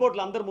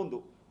ఎయిర్పోర్ట్లో అందరి ముందు.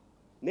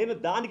 నేను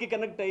దానికి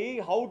కనెక్ట్ అయ్యి,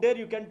 how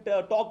dare you can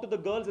talk to the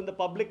girls in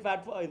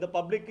the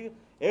public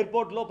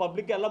ఎయిర్పోర్ట్లో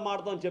పబ్లిక్ ఎలా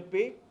మాడతాం అని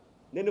చెప్పి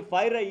నేను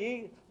ఫైర్ అయ్యి,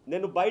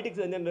 నేను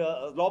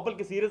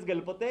లోపలికి సీరియస్గా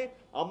వెళ్ళిపోతే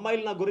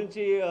అమ్మాయిలు నా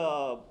గురించి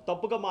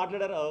తప్పుగా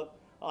మాట్లాడారు,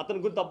 అతని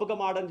గురించి తప్పుగా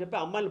మాడని చెప్పి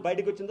అమ్మాయిలు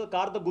బయటకు వచ్చిందో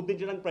కారుతో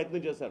గుర్తించడానికి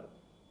ప్రయత్నం చేశాడు.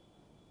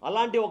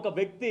 అలాంటి ఒక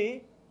వ్యక్తి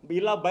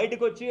ఇలా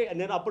బయటకు వచ్చి,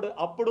 నేను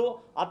అప్పుడు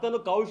అతను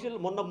కౌశల్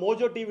మొన్న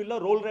మోజో టీవీలో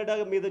రోల్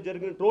రైడర్ మీద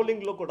జరిగిన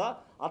ట్రోలింగ్లో కూడా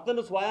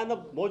అతను స్వయాన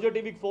మోజో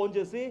టీవీకి ఫోన్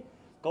చేసి,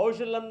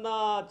 కౌశల్ అన్న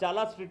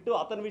చాలా స్ట్రిక్ట్,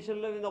 అతని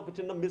విషయంలో నేను ఒక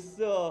చిన్న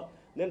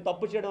నేను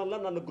తప్పు చేయడం వల్ల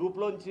నన్ను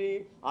గ్రూప్లోంచి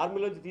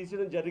ఆర్మీలోంచి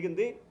తీసేయడం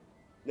జరిగింది,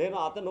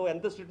 అతను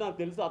ఎంత స్ట్రిక్ట్ నాకు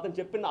తెలుసు,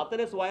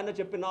 అతనే స్వయాన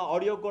చెప్పిన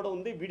ఆడియో కూడా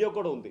ఉంది, వీడియో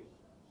కూడా ఉంది.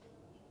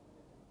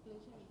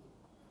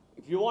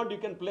 If you want you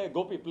can play,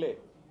 Gopi play.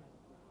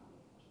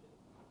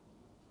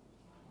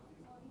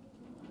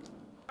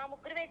 మా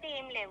ముగ్గురు అయితే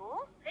ఏం లేవు,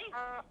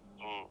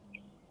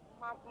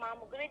 మా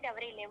ముగ్గురు అయితే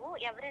ఎవరి లేవు.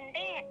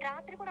 ఎవరంటే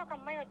రాత్రి కూడా ఒక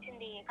అమ్మాయి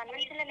వచ్చింది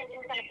కన్వెన్షన్ లో, నేను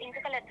చూసాను, pink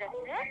colour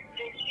dress,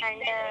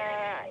 and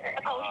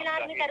Kaushal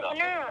army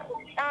తరఫున,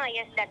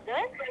 ఎస్ దట్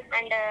గర్ల్,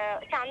 అండ్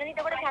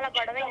చాందనితో కూడా చాలా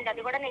గొడవ అయింది,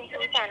 అది కూడా నేను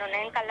చూసాను,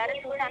 నేను కలర్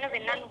చూసాను,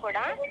 విన్నాను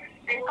కూడా.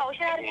 అండ్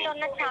కౌశల్ ఆర్మీలో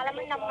ఉన్న చాలా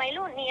మంది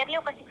అమ్మాయిలు, నియర్లీ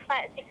ఒక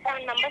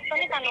 6-7 మెంబర్స్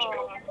తోని తను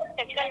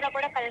సెక్షువల్ గా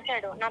కూడా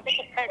కలిశాడు, నాతో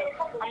చెప్పాడు.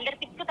 అందరి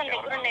పిక్స్ తన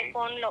దగ్గర ఉన్నాయి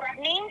ఫోన్ లో,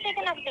 నేమ్స్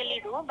అయితే నాకు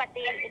తెలీదు, బట్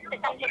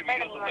తను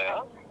చెప్పాడు అనమాట.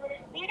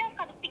 వీడియోస్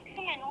కాదు, పిక్స్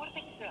ఉన్నాయి, 3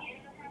 పిక్స్.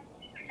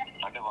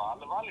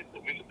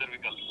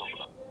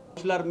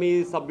 కౌశల్ ఆర్మీ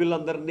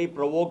సభ్యులందరినీ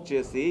ప్రొవోక్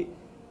చేసి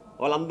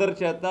వాళ్ళందరి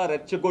చేత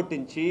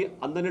రెచ్చగొట్టించి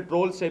అందరినీ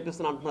ట్రోల్స్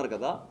చేపిస్తాను అంటున్నారు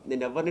కదా,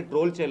 నేను ఎవరిని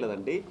ట్రోల్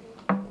చేయలేదండి.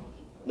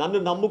 నన్ను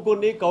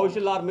నమ్ముకుని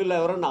కౌశల్ ఆర్మీలో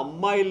ఎవరైనా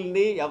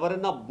అమ్మాయిల్ని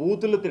ఎవరైనా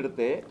బూతులు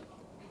తిడితే,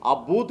 ఆ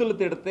బూతులు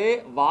తిడితే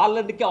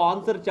వాళ్ళకి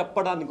ఆన్సర్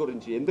చెప్పడానికి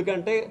గురించి,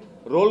 ఎందుకంటే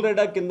రోల్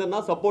రైడర్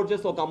కిందన సపోర్ట్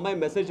చేసి ఒక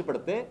అమ్మాయి మెసేజ్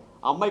పెడితే,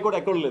 ఆ అమ్మాయి కూడా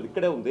ఎక్కడ లేదు,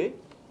 ఇక్కడే ఉంది,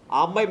 ఆ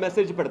అమ్మాయి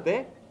మెసేజ్ పెడితే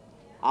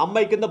ఆ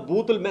అమ్మాయి కింద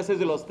బూతులు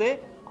మెసేజ్లు వస్తే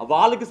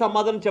వాళ్ళకి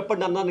సమాధానం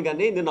చెప్పండి అన్నాను.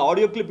 కానీ నేను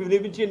ఆడియో క్లిప్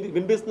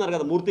వినిపిస్తున్నారు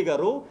కదా మూర్తి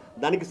గారు,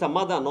 దానికి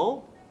సమాధానం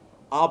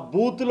ఆ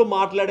బూతులు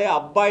మాట్లాడే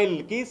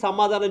అబ్బాయిలకి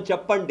సమాధానం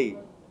చెప్పండి,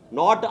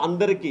 నాట్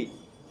అందరికీ.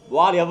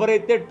 వాళ్ళు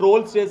ఎవరైతే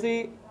ట్రోల్స్ చేసి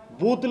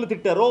బూతులు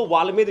తిట్టారో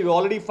వాళ్ళ మీద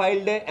already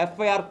filed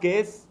FIR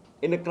case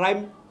in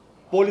crime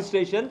police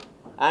station,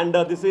 and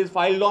this is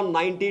filed on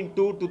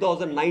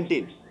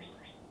 19/2/2019.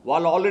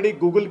 వాళ్ళు ఆల్రెడీ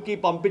గూగుల్కి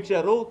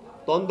పంపించారు,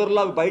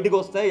 తొందరలో అవి బయటకు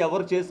వస్తాయి,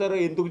 ఎవరు చేశారో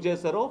ఎందుకు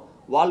చేశారో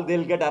వాళ్ళు దే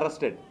విల్ గెట్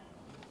అరెస్టెడ్.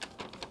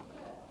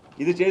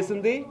 ఇది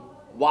చేసింది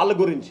వాళ్ళ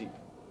గురించి,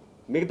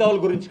 మిగతా వాళ్ళ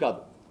గురించి కాదు.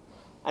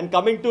 And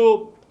coming to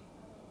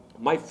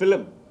my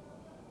film,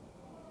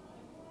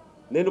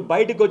 నేను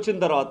బయటకు వచ్చిన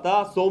తర్వాత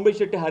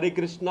సోమిశెట్టి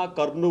హరికృష్ణ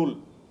కర్నూల్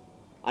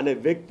అనే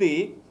వ్యక్తి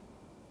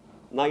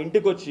నా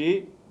ఇంటికి వచ్చి,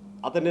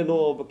 అతను నేను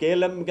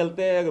కేఎల్ఎంకి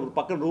వెళ్తే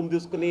పక్కన రూమ్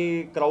తీసుకుని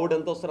క్రౌడ్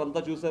ఎంత వస్తారో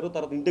అంతా చూశారు,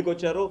 తర్వాత ఇంటికి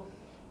వచ్చారు,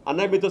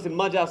 అన్నయ్య మీతో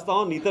సినిమా చేస్తాం,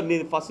 నీ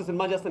ఫస్ట్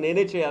సినిమా చేస్తా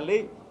నేనే చేయాలి,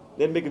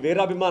 నేను మీకు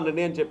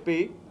వీరాభిమానిని అని చెప్పి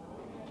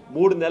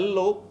 3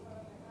 నెలలు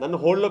నన్ను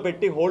హోల్డ్లో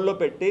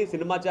పెట్టి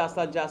సినిమా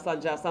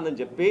చేస్తానని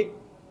చెప్పి,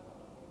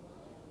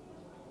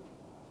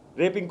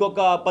 రేపు ఇంకొక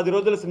 10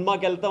 రోజులు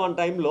సినిమాకి వెళ్తాం అన్న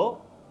టైంలో,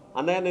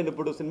 అన్నయ్య నేను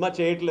ఇప్పుడు సినిమా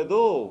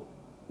చేయట్లేదు,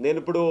 నేను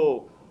ఇప్పుడు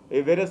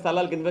వేరే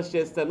స్థలాలకు ఇన్వెస్ట్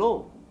చేస్తాను,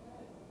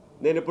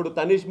 నేను ఇప్పుడు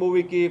తనీష్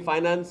మూవీకి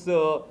ఫైనాన్స్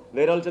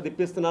వేరే వాళ్ళ చేత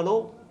ఇప్పిస్తున్నాను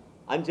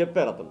అని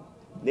చెప్పారు అతను.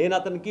 నేను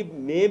అతనికి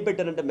నేమ్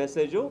పెట్టానంటే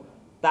మెసేజ్,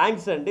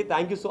 థ్యాంక్స్ అండి,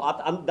 థ్యాంక్ యూ సో.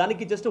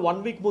 దానికి జస్ట్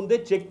 1 వీక్ ముందే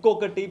చెక్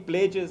ఒకటి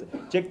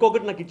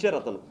నాకు ఇచ్చారు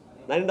అతను,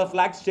 9.5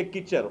 lakhs చెక్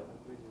ఇచ్చారు.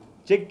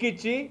 చెక్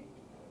ఇచ్చి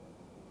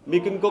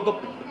మీకు ఇంకొక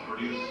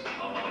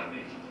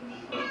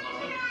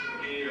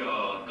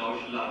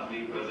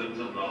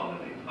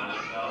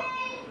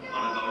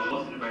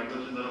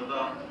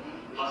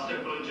ఫస్ట్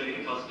అప్రోచ్ అయ్యి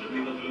ఫస్ట్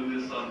మీతో ఫిల్మ్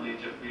తీస్తానని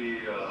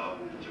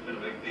చెప్పిన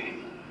వ్యక్తి.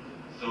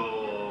 సో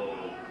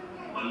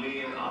మళ్ళీ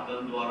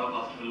అతని ద్వారా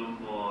ఫస్ట్ ఫిల్మ్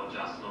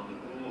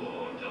చేస్తున్నందుకు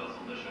చాలా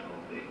సంతోషంగా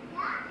ఉంది.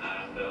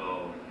 అండ్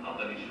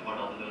అతని ఇష్టపడి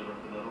అతను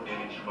నిలబెడుతున్నారు,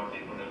 నేను ఇష్టపడి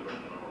నేను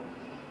నిలబెడుతున్నాను.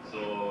 సో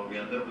మీ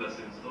అందరి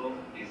బ్లెస్సింగ్స్ తో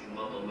ఈ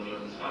సినిమా తొందరలో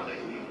స్టార్ట్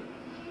అయింది.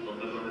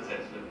 తొందరలోనే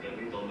సెట్స్లోకి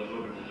వెళ్ళి తొందరలో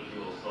మీ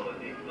ముందుకు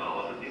వస్తారని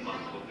రావాలని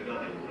మనస్ఫూర్తిగా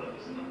నేను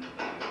ప్రార్థిస్తున్నాను.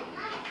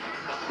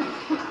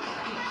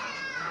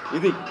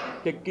 ఇది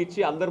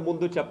చెక్కిచ్చి అందరి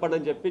ముందు చెప్పండి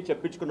అని చెప్పి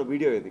చెప్పించుకున్న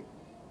వీడియో ఇది.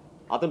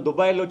 అతను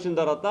దుబాయ్లో వచ్చిన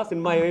తర్వాత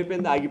సినిమా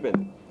ఏమైపోయింది,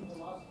 ఆగిపోయింది.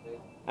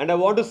 And I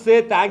want to say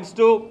thanks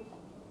to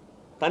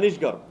Tanish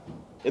గారు.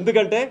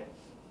 ఎందుకంటే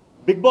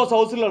బిగ్ బాస్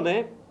హౌస్లోనే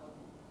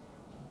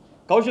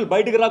కౌశల్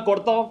బయటికి రా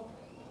కొడతాం,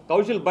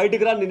 కౌశల్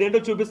బయటికి రా నేనేంటో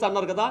చూపిస్తా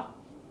అన్నారు కదా,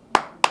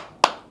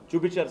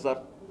 చూపించారు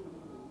సార్.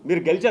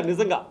 మీరు గెలిచారు,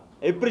 నిజంగా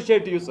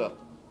అప్రిషియేట్ యూ సార్.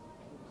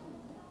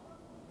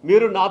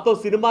 మీరు నాతో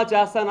సినిమా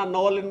చేస్తానన్న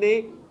వాళ్ళని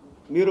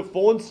మీరు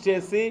ఫోన్స్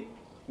చేసి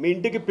మీ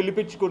ఇంటికి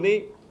పిలిపించుకుని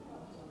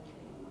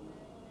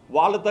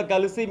వాళ్ళతో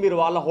కలిసి మీరు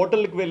వాళ్ళ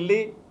హోటల్కి వెళ్ళి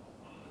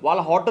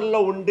వాళ్ళ హోటల్లో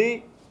ఉండి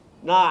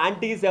నా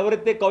యాంటీస్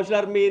ఎవరైతే కౌశల్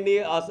ఆర్మీని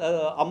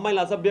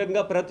అమ్మాయిలు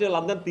అసభ్యంగా ప్రతి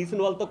వాళ్ళందరినీ తీసిన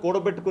వాళ్ళతో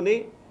కూడబెట్టుకుని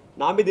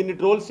నా మీద ఇన్ని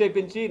ట్రోల్స్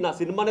చేయించి నా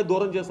సినిమానే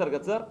దూరం చేశారు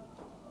కదా సార్.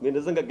 మీరు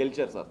నిజంగా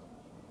గెలిచారు sir.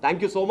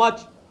 Thank you so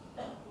much.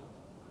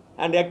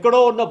 And ఎక్కడో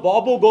ఉన్న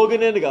బాబు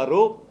గోగినేని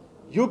గారు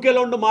యూకేలో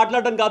ఉండి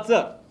మాట్లాడడం కాదు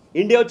సార్,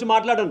 ఇండియా వచ్చి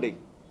మాట్లాడండి.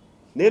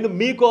 నేను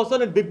మీకోసం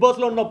నేను బిగ్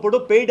బాస్లో ఉన్నప్పుడు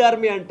పెయిడ్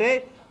ఆర్మీ అంటే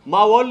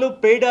మా వాళ్ళు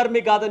పెయిడ్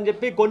ఆర్మీ కాదని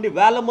చెప్పి కొన్ని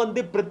వేల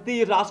మంది ప్రతి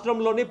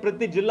రాష్ట్రంలోని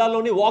ప్రతి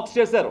జిల్లాలోని వాక్స్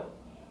చేశారు.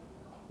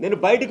 నేను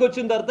బయటకు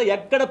వచ్చిన తర్వాత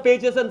ఎక్కడ పే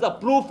చేశాను సార్,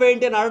 ప్రూఫ్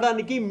ఏంటి అని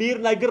అడగడానికి మీరు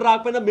నా దగ్గర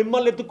రాకపోయినా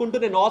మిమ్మల్ని ఎత్తుకుంటూ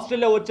నేను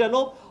ఆస్ట్రేలియా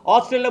వచ్చాను.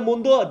 ఆస్ట్రేలియా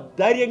ముందు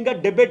ధైర్యంగా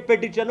డిబేట్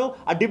పెట్టించాను.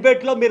 ఆ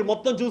డిబేట్లో మీరు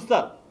మొత్తం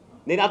చూస్తారు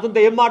నేను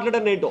అతనితో ఏం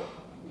మాట్లాడాను ఏంటో.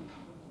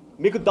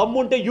 మీకు దమ్ము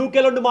ఉంటే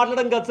యూకేలో ఉండి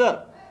మాట్లాడడం కాదు సార్,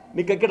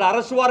 మీకు ఇక్కడ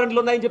అరెస్ట్ వారెంట్లు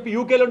ఉన్నాయని చెప్పి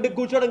యూకేలో ఉండి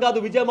కూర్చోవడం కాదు.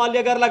 విజయ్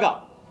మాల్యా గారి లాగా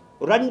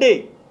రండి,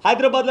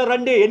 హైదరాబాద్లో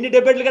రండి, ఎన్ని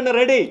డిబేట్లు కన్నా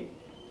రెడీ.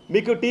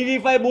 మీకు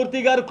TV5 మూర్తి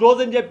గారు క్లోజ్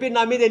అని చెప్పి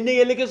నా మీద ఎన్ని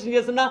ఎలిగేషన్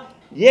చేసినా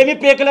ఏమీ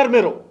పేకలేరు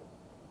మీరు.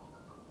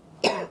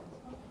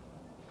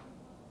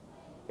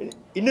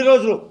 ఇన్ని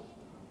రోజులు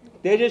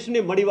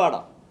తేజస్విని మడివాడ,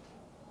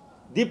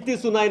 దీప్తి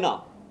సునాయన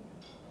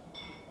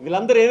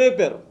వీళ్ళందరూ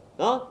ఏమైపోయారు?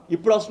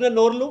 ఇప్పుడు వస్తున్నాయి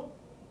నోర్లు.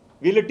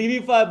 వీళ్ళు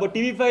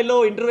టీవీ5లో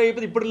ఇంటర్వ్యూ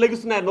అయిపోయి ఇప్పుడు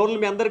లెగుస్తున్నాయి నోర్లు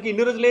మీ అందరికీ.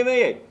 ఇన్ని రోజులు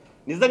ఏమయ్యాయి?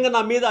 నిజంగా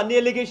నా మీద అన్ని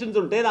ఎలిగేషన్స్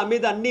ఉంటే, నా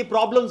మీద అన్ని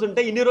ప్రాబ్లమ్స్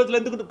ఉంటే ఇన్ని రోజులు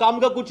ఎందుకు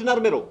కామ్గా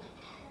కూర్చున్నారు మీరు?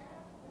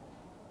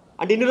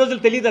 అంటే ఇన్ని రోజులు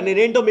తెలీదా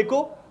నేనేంటో మీకు?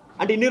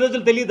 అంటే ఇన్ని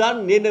రోజులు తెలీదా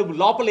నేను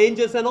లోపల ఏం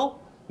చేశానో?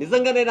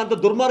 నిజంగా నేను అంత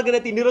దుర్మార్గం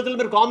అయితే ఇన్ని రోజులు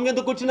మీరు కామ్గా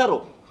ఎందుకు కూర్చున్నారు?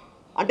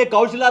 అంటే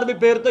కౌశల్ ఆర్మీ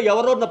పేరుతో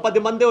ఎవరో 10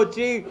 మంది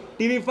వచ్చి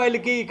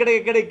TV5కి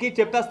ఇక్కడికి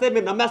చెప్పేస్తే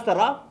మీరు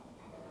నమ్మేస్తారా?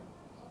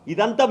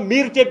 ఇదంతా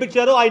మీరు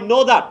చేపించారు, ఐ నో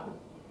దాట్.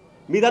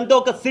 మీదంతా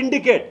ఒక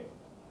సిండికేట్.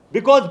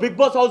 బికాజ్ బిగ్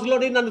బాస్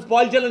హౌస్లోని నన్ను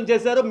స్పాయిల్ చేయాలని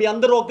చేశారు. మీ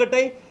అందరూ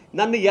ఒక్కటై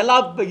నన్ను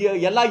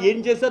ఎలా ఏం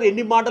చేశారు,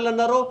 ఎన్ని మాటలు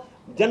అన్నారో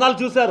జనాలు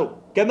చూశారు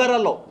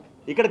కెమెరాలో.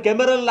 ఇక్కడ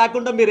కెమెరాలు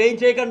లేకుండా మీరు ఏం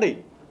చేయకండి.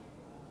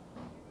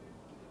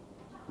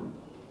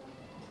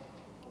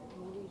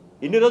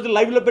 ఇన్ని రోజులు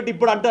లైవ్లో పెట్టి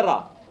ఇప్పుడు అంటారా?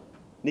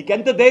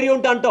 నీకెంత ధైర్యం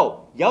ఉంటే అంటావు?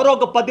 ఎవరో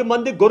ఒక 10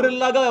 మంది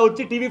గొర్రెల్లాగా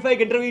వచ్చి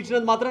TV5కి ఇంటర్వ్యూ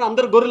ఇచ్చినందుకు మాత్రం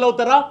అందరూ గొర్రెలు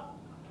అవుతారా?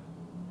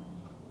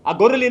 ఆ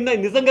గొర్రెలు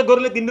నిజంగా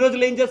గొర్రెలు ఇన్ని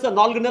రోజులు ఏం చేస్తావు?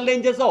 4 నెలలు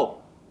ఏం చేసావు?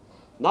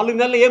 4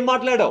 నెలలు ఏం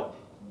మాట్లాడావు?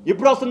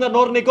 ఇప్పుడు వస్తుందా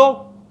నోరు నీకు?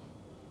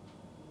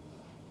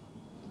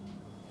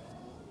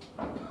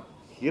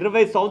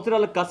 20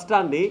 సంవత్సరాల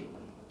కష్టాన్ని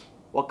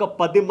ఒక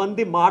 10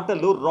 మంది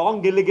మాటలు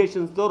రాంగ్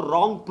ఎలిగేషన్స్తో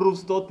రాంగ్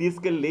ప్రూఫ్స్తో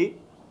తీసుకెళ్ళి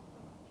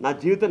నా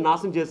జీవితం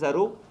నాశనం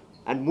చేశారు.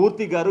 అండ్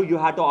మూర్తి గారు you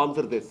have to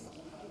answer this.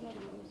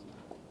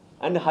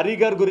 And Hari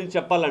గారి గురించి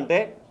చెప్పాలంటే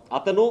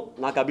అతను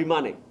నాకు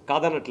అభిమానే,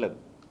 కాదనట్లేదు.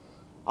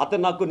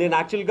 అతను నేను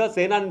యాక్చువల్గా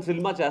సేనాని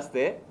సినిమా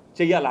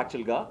చెయ్యాలి.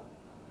 యాక్చువల్గా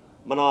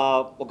మన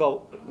ఒక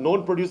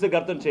నోన్ ప్రొడ్యూసర్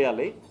గారితో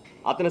చేయాలి.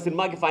 అతని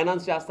సినిమాకి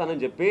ఫైనాన్స్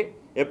చేస్తానని చెప్పి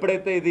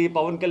ఎప్పుడైతే ఇది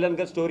పవన్ కళ్యాణ్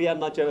గారి స్టోరీ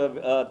అని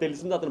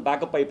తెలిసిందో అతను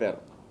బ్యాకప్ అయిపోయారు.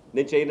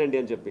 నేను చేయనండి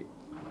అని చెప్పి.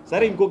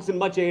 సరే ఇంకొక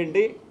సినిమా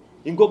చేయండి,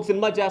 ఇంకొక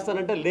సినిమా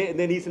చేస్తానంటే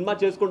నేను ఈ సినిమా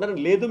చేసుకుంటాను.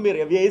 లేదు, మీరు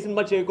ఏ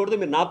సినిమా చేయకూడదు,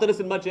 మీరు నాతోనే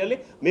సినిమా చేయాలి,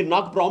 మీరు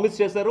నాకు ప్రామిస్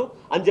చేశారు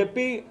అని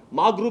చెప్పి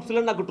మా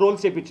గ్రూప్స్లో నాకు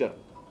ట్రోల్స్ చేయించారు.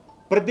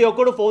 ప్రతి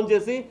ఒక్కడు ఫోన్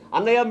చేసి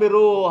అన్నయ్య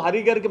మీరు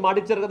హరి గారికి మాట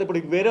ఇచ్చారు కదా,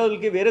 ఇప్పుడు వేరే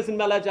వాళ్ళకి వేరే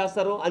సినిమా ఎలా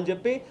చేస్తారు అని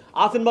చెప్పి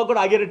ఆ సినిమా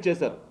కూడా ఆగేరేట్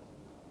చేశారు.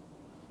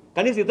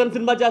 కనీసం ఇతను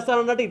సినిమా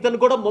చేస్తానన్నట్టు ఇతను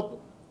కూడా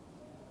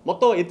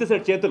మొత్తం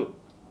ఎత్తిసాడు చేతులు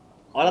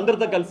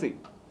వాళ్ళందరితో కలిసి.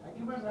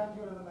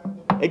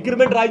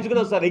 Agreement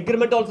రాయించుకున్నాం sir.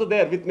 Agreement also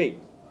there with me.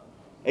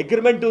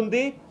 Agreement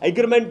ఉంది.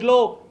 అగ్రిమెంట్లో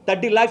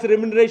 30 lakhs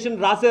రెమ్యునరేషన్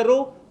రాశారు.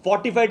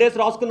 45 days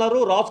రాసుకున్నారు.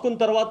 రాసుకున్న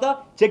తర్వాత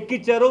చెక్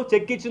ఇచ్చారు.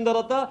 చెక్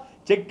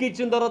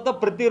ఇచ్చిన తర్వాత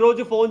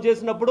ప్రతిరోజు ఫోన్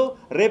చేసినప్పుడు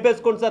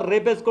రేపేసుకోండి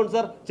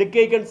సార్, చెక్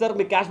వేయకండి సార్,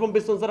 మీకు క్యాష్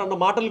పంపిస్తుంది సార్ అన్న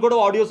మాటలు కూడా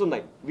ఆడియోస్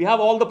ఉన్నాయి. We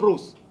have all the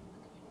proofs.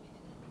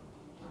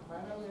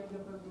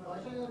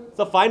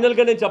 So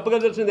ఫైనల్గా నేను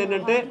చెప్పగలిసింది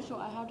ఏంటంటే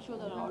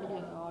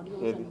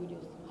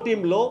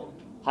టీంలో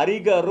హరి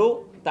గారు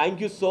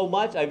thank you so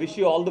much. I wish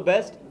you all the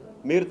best.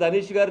 మీరు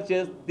తనీష్ గారు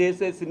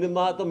చేసే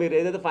సినిమాతో మీరు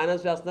ఏదైతే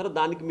ఫైనాన్స్ చేస్తున్నారో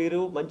దానికి మీరు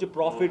మంచి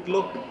ప్రాఫిట్లు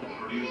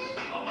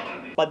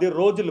 10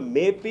 రోజులు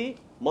మేపి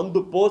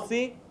మందు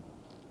పోసి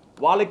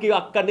వాళ్ళకి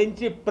అక్కడి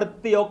నుంచి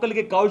ప్రతి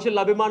ఒక్కరికి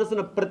కౌశల్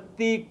అభిమానిస్తున్న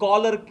ప్రతి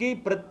కాలర్కి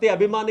ప్రతి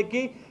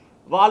అభిమానికి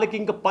వాళ్ళకి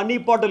ఇంకా పని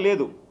పాటు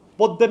లేదు.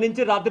 పొద్దు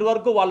నుంచి రాత్రి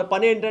వరకు వాళ్ళ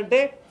పని ఏంటంటే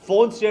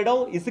ఫోన్స్ చేయడం,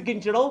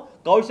 ఇసికించడం,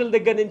 కౌశల్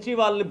దగ్గర నుంచి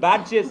వాళ్ళని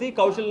బ్యాట్ చేసి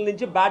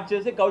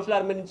కౌశల్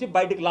ఆర్మీ నుంచి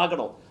బయటికి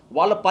లాగడం.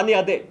 వాళ్ళ పని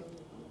అదే.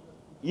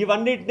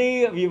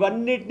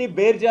 ఇవన్నిటిని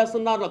బేర్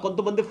చేస్తున్నారు.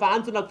 కొంతమంది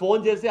ఫ్యాన్స్ నాకు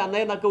ఫోన్ చేసి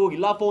అన్నయ్య నాకు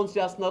ఇలా ఫోన్స్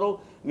చేస్తున్నారు,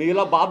 నువ్వు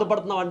ఇలా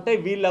బాధపడుతున్నావు అంటే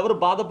వీళ్ళెవరు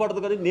బాధపడదు.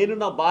 కానీ నేను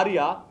నా భార్య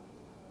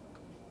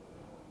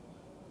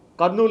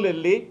కర్నూలు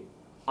వెళ్ళి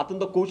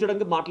అతనితో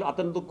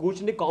అతనితో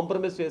కూర్చుని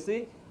కాంప్రమైజ్ చేసి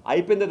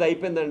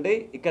అయిపోయిందండి,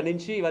 ఇక్కడ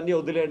నుంచి ఇవన్నీ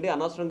వదిలేయండి,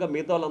 అనవసరంగా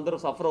మిగతా వాళ్ళందరూ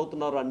సఫర్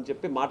అవుతున్నారు అని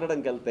చెప్పి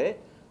మాట్లాడడానికి వెళ్తే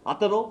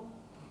అతను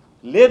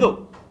లేదు,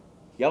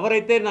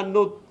 ఎవరైతే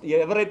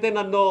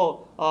నన్ను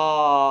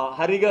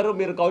హరి గారు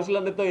మీరు కౌశల్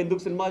అన్నతో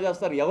ఎందుకు సినిమా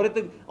చేస్తారు,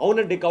 ఎవరైతే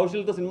అవునండి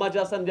కౌశల్తో సినిమా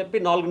చేస్తారని చెప్పి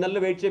 4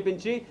 నెలలు వెయిట్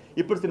చేయించి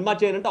ఇప్పుడు సినిమా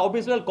చేయాలంటే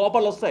ఆబ్వియస్లీ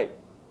కోపాలు వస్తాయి.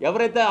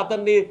 ఎవరైతే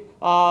అతన్ని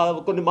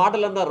కొన్ని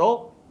మాటలు అన్నారో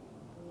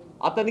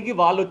అతనికి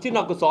వాళ్ళు వచ్చి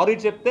నాకు సారీ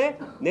చెప్తే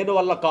నేను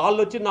వాళ్ళ కాళ్ళు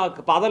వచ్చి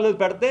నాకు పాదాల మీద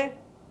పెడితే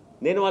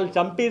నేను వాళ్ళని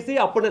చంపేసి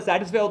అప్పుడు నేను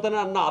సాటిస్ఫై అవుతాను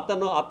అన్న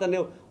అతను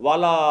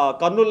వాళ్ళ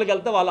కర్నూలుకి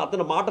వెళ్తే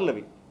అతని మాటలు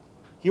అవి.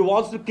 He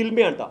wants to kill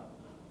me అంట,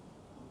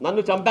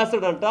 నన్ను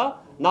చంపేస్తాడంట,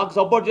 నాకు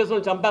సపోర్ట్ చేసిన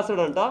వాళ్ళు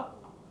చంపేస్తాడంట.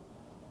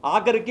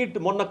 ఆఖరికి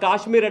మొన్న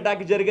కాశ్మీర్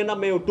అటాక్ జరిగిన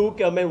మేము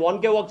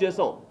 1K వాక్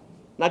చేసాం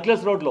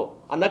నక్లెస్ రోడ్లో.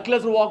 ఆ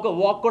నక్లెస్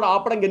వాక్ కూడా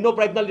ఆపడానికి ఎన్నో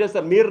ప్రయత్నాలు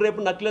చేస్తారు. మీరు రేపు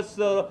నక్లెస్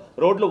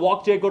రోడ్లో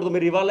వాక్ చేయకూడదు,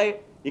 మీరు ఇవాళ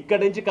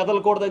ఇక్కడి నుంచి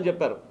కదలకూడదని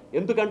చెప్పారు.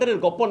 ఎందుకంటే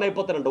నేను గొప్ప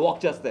అయిపోతానంట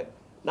వాక్ చేస్తే.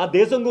 నా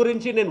దేశం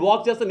గురించి నేను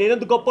వాక్ చేస్తే నేను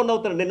ఎందుకు గొప్ప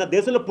అవుతాను, నేను నా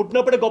దేశంలో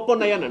పుట్టినప్పుడే గొప్ప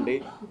అయ్యానండి.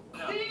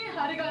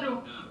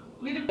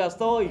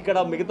 చేస్తాం ఇక్కడ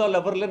మిగతా వాళ్ళు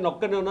ఎవరు లేని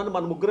ఒక్కనే ఉన్నాను,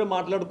 మన ముగ్గురే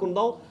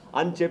మాట్లాడుకుందాం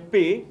అని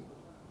చెప్పి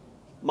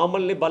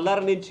మమ్మల్ని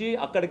బళ్ళారి నుంచి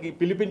అక్కడికి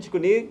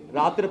పిలిపించుకుని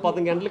రాత్రి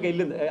 10 గంటలకు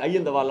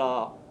అయ్యింది వాళ్ళ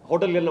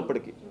హోటల్కి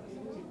వెళ్ళినప్పటికీ.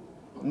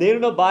 నేను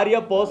నా భార్య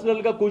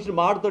పర్సనల్గా కూర్చుని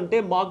మాడుతుంటే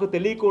మాకు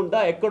తెలియకుండా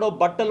ఎక్కడో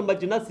బట్టల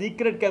మధ్యన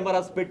సీక్రెట్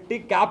కెమెరాస్ పెట్టి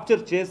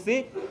క్యాప్చర్ చేసి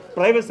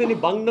ప్రైవసీని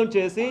భంగం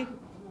చేసి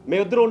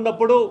మేమిద్దరు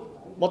ఉన్నప్పుడు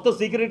మొత్తం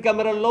సీక్రెట్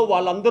కెమెరాల్లో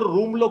వాళ్ళందరూ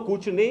రూమ్లో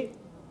కూర్చుని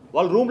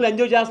వాళ్ళ రూమ్లో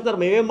ఎంజాయ్ చేస్తున్నారు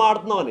మేమేం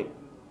మాడుతున్నాం అని.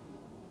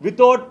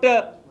 Without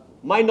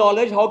my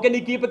knowledge how can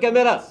you keep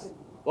cameras?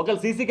 ఒకవేళ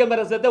సీసీ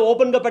కెమెరాస్ అయితే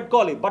ఓపెన్గా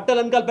పెట్టుకోవాలి, బట్టలు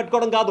వెనకాల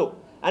పెట్టుకోవడం కాదు.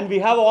 And we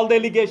have all the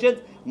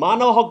allegations.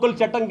 మానవ హక్కుల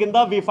చట్టం కింద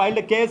we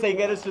filed a case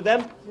against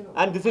them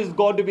and this is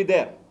going to be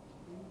there.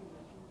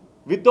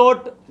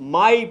 Without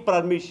my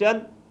permission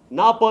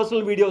నా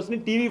పర్సనల్ వీడియోస్ని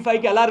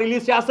TV5కి ఎలా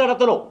రిలీజ్ చేస్తాడు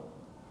అతను?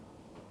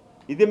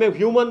 ఇది మేము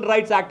హ్యూమన్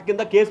రైట్స్ యాక్ట్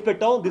కింద కేసు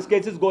పెట్టాం. This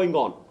case is going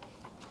on.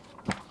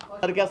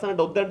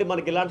 నరికేస్తానంటే వద్దండి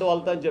మనకి ఇలాంటి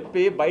వాళ్ళతో అని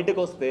చెప్పి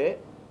బయటకు వస్తే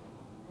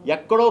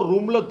ఎక్కడో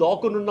రూమ్లో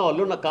దాక్కునున్న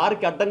వాళ్ళు నా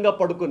కారుకి అడ్డంగా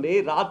పడుకుని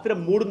రాత్రి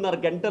 3:30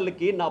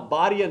 గంటలకి నా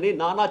భార్యని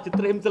నానా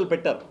చిత్రహింసలు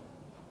పెట్టారు.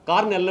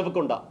 కారుని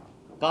వెళ్ళకుండా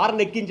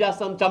కారుని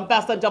ఎక్కించేస్తాను,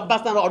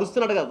 చంపేస్తాను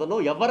అడుస్తున్నాడు కదా అతను.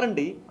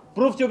 ఎవరండి?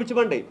 ప్రూఫ్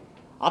చూపించమండి.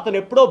 అతను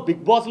ఎప్పుడో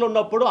బిగ్ బాస్లో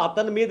ఉన్నప్పుడు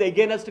అతని మీద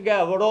ఎగైనెస్ట్గా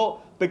ఎవడో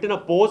పెట్టిన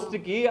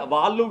పోస్ట్కి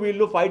వాళ్ళు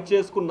వీళ్ళు ఫైట్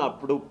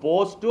చేసుకున్నప్పుడు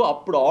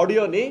అప్పుడు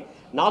ఆడియోని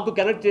నాకు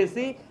కనెక్ట్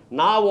చేసి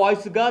నా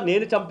వాయిస్గా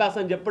నేను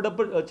చంపేస్తాను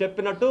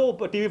చెప్పినట్టు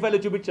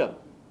TV5లో చూపించారు.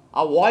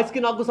 ఆ వాయిస్కి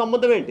నాకు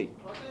సంబంధం ఏంటి?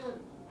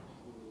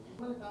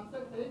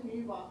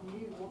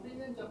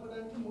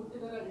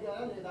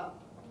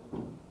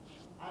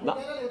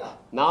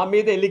 నా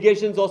మీద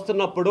ఎలిగేషన్స్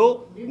వస్తున్నప్పుడు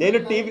నేను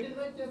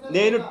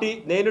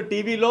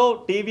టీవీలో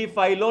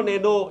TV5లో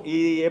నేను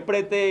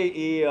ఎప్పుడైతే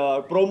ఈ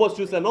ప్రోమోస్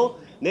చూసానో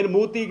నేను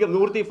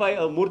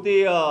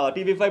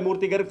TV5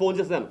 మూర్తి గారికి ఫోన్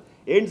చేశాను.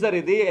 ఏంటి సార్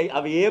ఇది,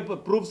 అవి ఏ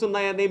ప్రూఫ్స్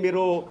ఉన్నాయని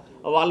మీరు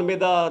వాళ్ళ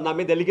మీద నా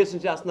మీద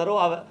ఎలిగేషన్ చేస్తున్నారు,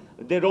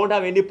 they don't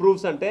have any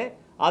proofs అంటే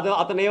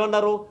అతను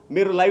ఏమన్నారు,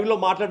 మీరు లైవ్లో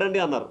మాట్లాడండి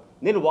అన్నారు.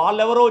 నేను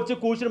వాళ్ళెవరో వచ్చి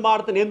కూర్చుని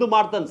మాడతాను. ఎందుకు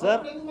మాడతాను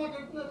సార్?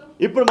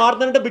 ఇప్పుడు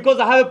మాడతానంటే because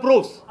I have a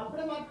proofs.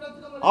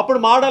 అప్పుడు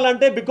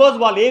మాడాలంటే బికాజ్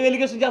వాళ్ళు ఏం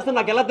ఎలిగేషన్ చేస్తారు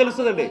నాకు ఎలా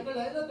తెలుస్తుందండి?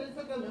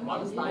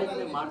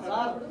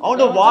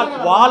 అవును,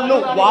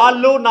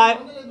 వాళ్ళు నా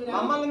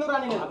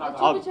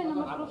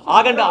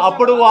ఆగండి.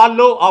 అప్పుడు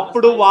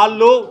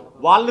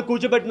వాళ్ళని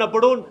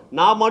కూర్చోబెట్టినప్పుడు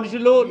నా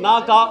మనుషులు నా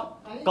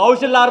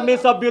కౌశల్ ఆర్మీ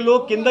సభ్యులు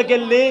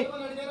కిందకెళ్ళి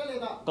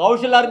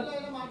కౌశల్ ఆర్మీ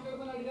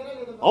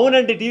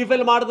అవునండి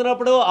TV5లో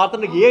మాడుతున్నప్పుడు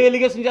అతను ఏ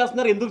ఎలిగేషన్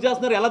చేస్తున్నారు, ఎందుకు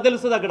చేస్తున్నారు ఎలా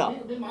తెలుస్తుంది అక్కడ?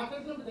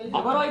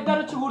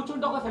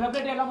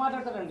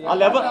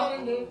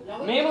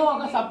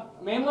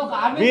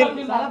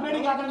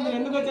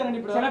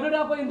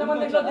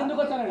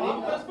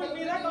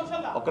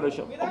 ఒక్క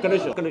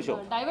నిమిషం.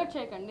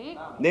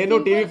 నేను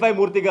TV5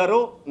 మూర్తి గారు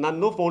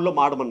నన్ను ఫోన్లో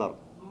మాడమన్నారు,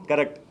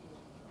 కరెక్ట్.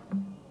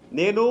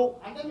 నేను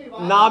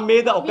నా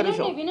మీద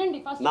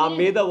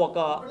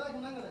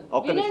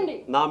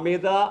నా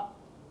మీద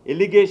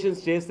ఎలిగేషన్స్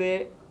చేసే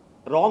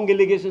రాంగ్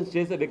ఎలిగేషన్స్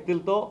చేసే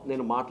వ్యక్తులతో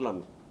నేను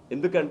మాట్లాడను.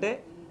 ఎందుకంటే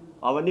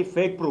అవన్నీ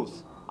ఫేక్ ప్రూఫ్స్.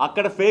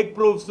 అక్కడ ఫేక్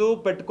ప్రూఫ్స్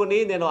పెట్టుకుని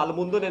నేను వాళ్ళ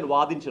ముందు నేను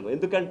వాదించను.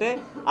 ఎందుకంటే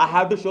I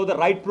have to show the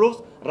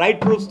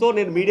right ప్రూఫ్స్తో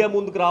నేను మీడియా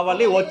ముందుకు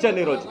రావాలి.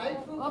 వచ్చాను ఈరోజు.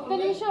 ఒక్క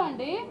నిమిషం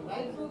అండి.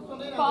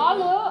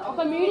 ఒక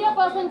మీడియా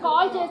పర్సన్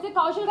కాల్ చేసి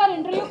కౌశల్ గారు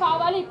ఇంటర్వ్యూ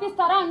కావాలి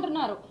ఇప్పిస్తారా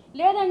అంటున్నారు.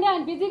 లేదండి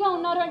ఆయన బిజీగా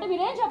ఉన్నారు అంటే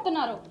మీరేం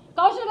చెప్తున్నారు?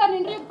 కౌశల్ గారిని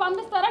ఇంటర్వ్యూకి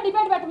పంపిస్తారా,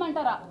 debate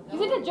పెట్టమంటారా?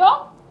 Is it a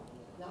joke?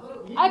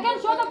 I can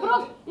show the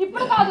proof.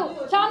 ఇప్పుడు కాదు,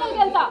 ఛానల్కి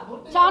వెళ్తా,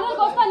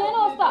 ఛానల్కి వస్తా, నేను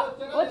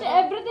వచ్చి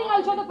everything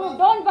I'll show the proof.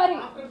 Don't worry.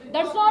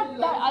 That's not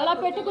అలా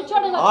పెట్టి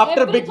కూర్చోడం.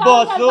 ఆఫ్టర్ బిగ్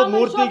బాస్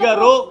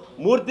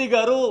మూర్తి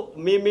గారు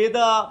మీ మీద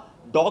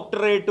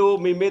డాక్టరేటు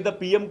మీ మీద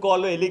పిఎం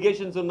కాల్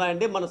ఎలిగేషన్స్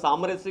ఉన్నాయండి, మన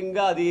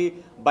సామరస్యంగా అది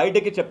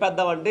బయటకి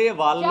చెప్పేద్దామండి,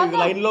 వాళ్ళని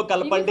లైన్లో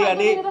కలపండి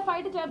అని.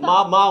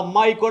 మా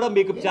అమ్మాయి కూడా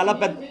మీకు చాలా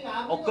పెద్ద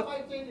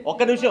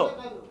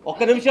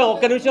ఒక్క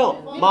నిమిషం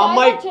మా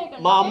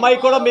అమ్మాయి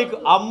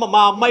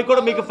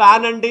కూడా మీకు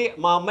ఫ్యాన్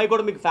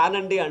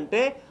అండి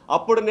అంటే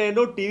అప్పుడు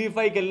నేను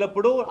టీవీ5కి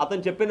వెళ్ళినప్పుడు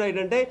అతను చెప్పిన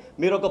ఏంటంటే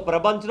మీరు ఒక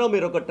ప్రపంచం,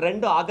 మీరు ఒక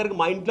ట్రెండ్, ఆఖరికి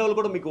మా ఇంట్లో వాళ్ళు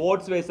కూడా మీకు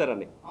ఓట్స్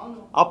వేశారని.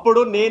 అప్పుడు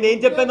నేనేం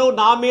చెప్పాను,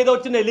 నా మీద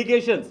వచ్చిన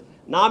ఎలిగేషన్స్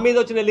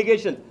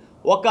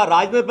ఒక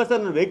రాజేంద్ర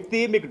ప్రసాద్ వ్యక్తి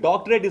మీకు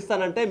డాక్టరేట్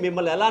ఇస్తానంటే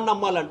మిమ్మల్ని ఎలా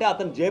నమ్మాలంటే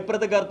అతను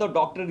జయప్రద గారితో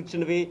డాక్టరేట్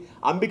ఇచ్చినవి,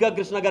 అంబికా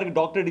కృష్ణ గారికి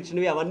డాక్టరేట్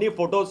ఇచ్చినవి అవన్నీ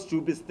ఫొటోస్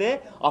చూపిస్తే,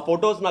 ఆ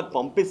ఫొటోస్ నాకు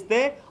పంపిస్తే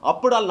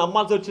అప్పుడు వాళ్ళు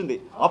నమ్మాల్సి వచ్చింది.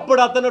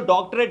 అప్పుడు అతను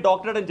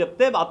డాక్టరేట్ అని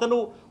చెప్తే అతను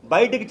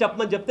బయటికి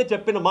చెప్పమని చెప్తే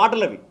చెప్పిన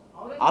మాటలు అవి.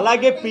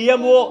 అలాగే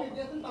పిఎంఓ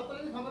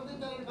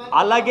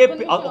అలాగే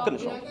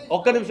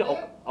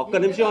ఒక్క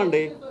నిమిషం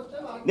అండి,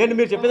 నేను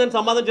మీరు చెప్పేదానికి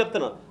సమాధానం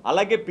చెప్తున్నాను.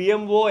 అలాగే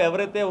పిఎంఓ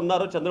ఎవరైతే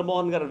ఉన్నారో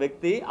చంద్రమోహన్ గారి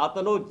వ్యక్తి,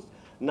 అతను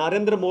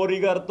నరేంద్ర మోడీ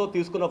గారితో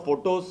తీసుకున్న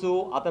ఫొటోసు,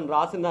 అతను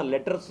రాసిన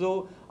లెటర్సు,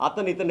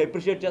 ఇతను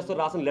అప్రిషియేట్ చేస్తూ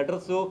రాసిన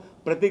లెటర్సు,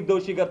 ప్రతీక్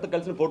దోషి గారితో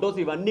కలిసిన ఫొటోస్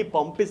ఇవన్నీ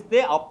పంపిస్తే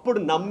అప్పుడు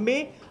నమ్మి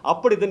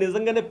అప్పుడు ఇది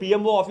నిజంగానే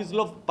పిఎంఓ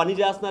ఆఫీస్లో పని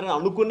చేస్తున్నారని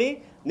అనుకుని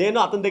నేను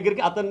అతని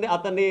దగ్గరికి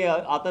అతన్ని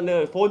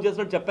ఫోన్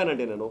చేసినట్టు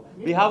చెప్పానండి. నేను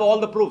we have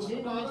all the proofs.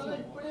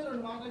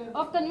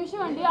 ఒక్క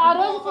నిమిషం అండి, ఆ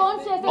రోజు ఫోన్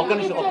చేశాను,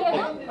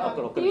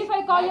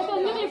 టీవీ5 కాల్ చేస్తే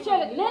ఎందుకు లిఫ్ట్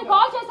చేయలేదు? నేను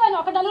కాల్ చేశాను,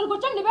 ఒక నలుగురు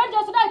కూర్చొని డిబేట్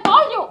చేస్తుంటే I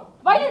called you,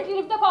 why did you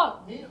lift the call?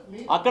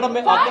 అక్కడ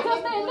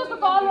ఎందుకు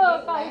కాల్?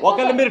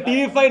 ఒకవేళ మీరు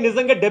టీవీ5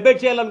 నిజంగా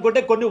డిబేట్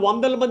చేయాలనుకుంటే కొన్ని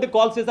వందల మంది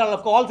కాల్స్ చేశారు,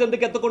 కాల్స్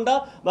ఎందుకు ఎత్తకుండా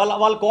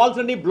వాళ్ళ కాల్స్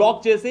అన్ని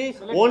బ్లాక్ చేసి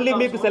ఓన్లీ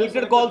మీకు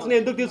సెలెక్టెడ్ కాల్స్ ని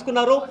ఎందుకు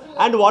తీసుకున్నారు?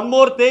 అండ్ వన్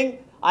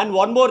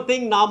మోర్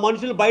థింగ్ నా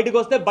మనుషులు బయటకు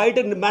వస్తే బయట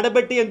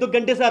మెడబెట్టి ఎందుకు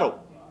గంటేశారు?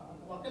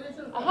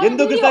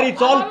 ఎందుకు sir?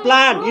 It's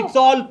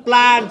all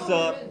plan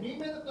sir.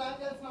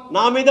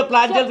 నా మీద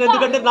ప్లాన్ చేయాల్సి,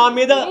 ఎందుకంటే నా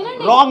మీద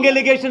రాంగ్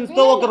ఎలిగేషన్స్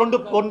తో ఒక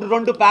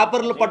రెండు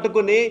పేపర్లు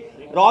పట్టుకుని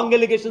రాంగ్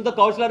ఎలిగేషన్స్ తో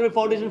కౌశల్ ఆర్మీ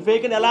ఫౌండేషన్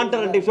ఫేక్ అని ఎలా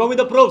అంటారండి? Show me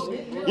the proofs.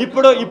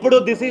 ఇప్పుడు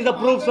this is the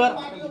proof sir,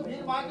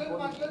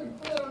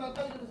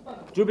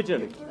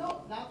 చూపించండి.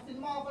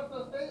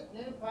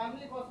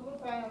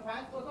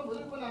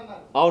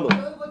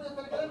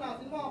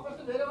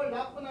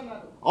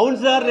 అవును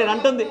సార్, నేను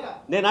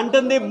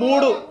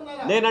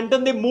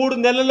అంటుంది 3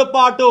 నెలల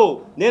పాటు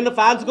నేను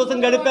ఫ్యాన్స్ కోసం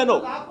గడిపాను.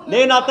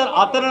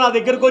 అతను నా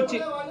దగ్గరకు వచ్చి,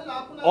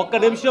 ఒక్క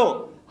నిమిషం,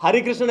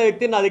 హరికృష్ణ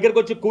వ్యక్తి నా దగ్గరకు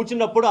వచ్చి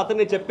కూర్చున్నప్పుడు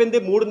అతను చెప్పింది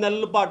 3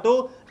 నెలల పాటు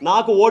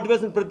నాకు ఓటు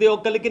వేసిన ప్రతి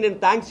ఒక్కరికి నేను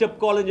థ్యాంక్స్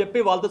చెప్పుకోవాలని చెప్పి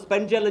వాళ్ళతో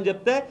స్పెండ్ చేయాలని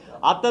చెప్తే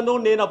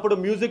నేను అప్పుడు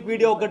మ్యూజిక్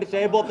వీడియో ఒకటి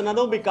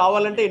చేయబోతున్నాను, మీకు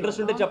కావాలంటే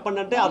ఇంట్రెస్ట్ ఉంటే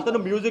చెప్పండి అంటే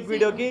అతను మ్యూజిక్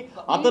వీడియోకి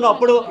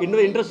అప్పుడు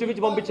ఇంట్రెస్ట్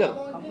చూపించి పంపించారు.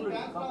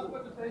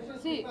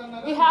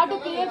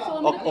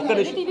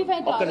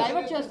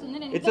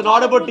 It's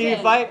not about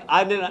TV5.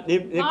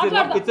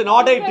 It's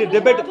not a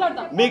debate.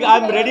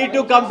 I'm ready to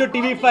come to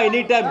TV5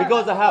 anytime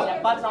because I have.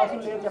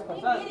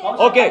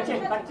 Okay.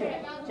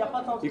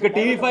 ఇక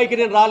TV5కి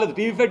నేను రాలేదు.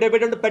 TV5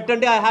 debate అంటే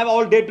పెట్టండి. I have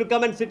all day to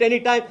come and sit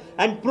anytime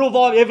and prove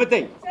all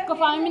everything.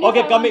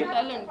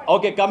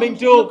 Okay,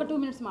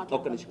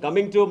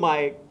 coming to my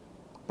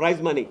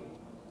prize money.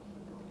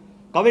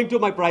 Coming to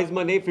my prize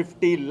money,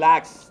 50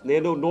 lakhs.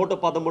 నేను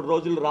 113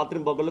 రోజులు రాత్రి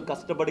పగలు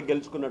కష్టపడి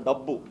గెలుచుకున్న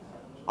డబ్బు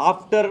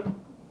ఆఫ్టర్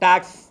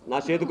ట్యాక్స్ నా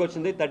చేతికి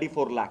వచ్చింది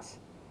 34 lakhs.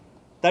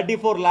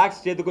 34 lakhs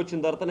చేతికి వచ్చిన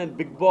తర్వాత నేను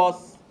బిగ్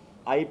బాస్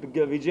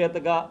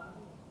విజేతగా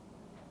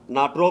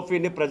నా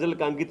ట్రోఫీని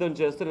ప్రజలకు అంకితం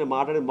చేస్తూ నేను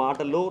మాట్లాడిన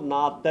మాటలు,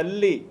 నా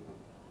తల్లి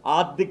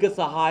ఆర్థిక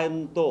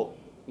సహాయంతో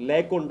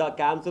లేకుండా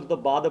క్యాన్సర్తో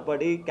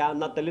బాధపడి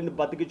నా తల్లిని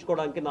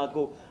బతికించుకోవడానికి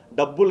నాకు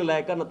డబ్బులు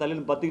లేక నా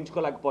తల్లిని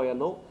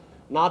బతికించుకోలేకపోయాను.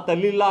 నా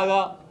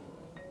తల్లిలాగా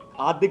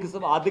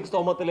ఆర్థిక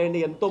స్తోమత లేని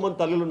ఎంతోమంది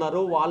తల్లులు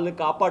ఉన్నారు, వాళ్ళని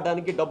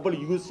కాపాడడానికి డబ్బులు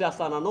యూజ్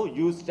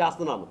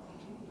చేస్తున్నాను.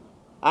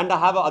 And I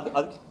have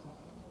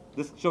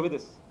this, show me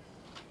this.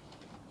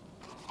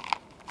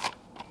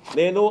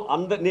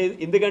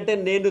 ఎందుకంటే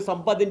నేను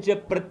సంపాదించే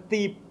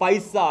ప్రతి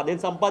పైసా,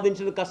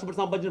 కష్టపడి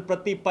సంపాదించిన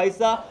ప్రతి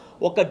పైసా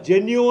ఒక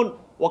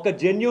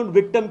జెన్యూన్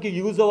విక్టమ్కి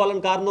యూజ్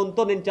అవ్వాలని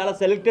కారణంతో నేను చాలా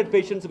సెలెక్టెడ్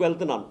పేషెంట్స్కి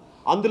వెళ్తున్నాను.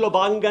 అందులో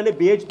భాగంగానే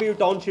BHP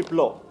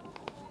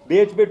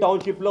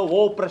టౌన్షిప్లో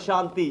oh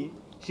Prashanti,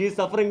 she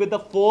suffering with the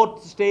 4th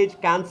stage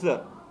cancer.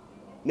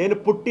 నేను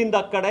పుట్టింది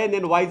అక్కడే,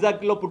 నేను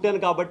వైజాగ్లో పుట్టాను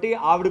కాబట్టి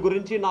ఆవిడ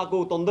గురించి నాకు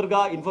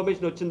తొందరగా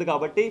ఇన్ఫర్మేషన్ వచ్చింది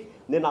కాబట్టి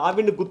నేను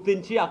ఆవిడ్ని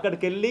గుర్తించి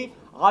అక్కడికి వెళ్ళి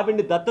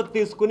ఆవిడ్ని దత్తత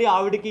తీసుకుని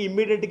ఆవిడకి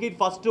ఇమ్మీడియట్గా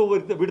ఫస్ట్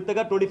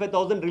విడతగా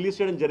 25,000 రిలీజ్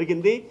చేయడం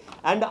జరిగింది.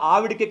 అండ్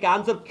ఆవిడకి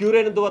క్యాన్సర్ క్యూర్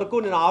అయినంత వరకు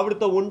నేను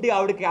ఆవిడతో ఉండి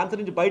ఆవిడకి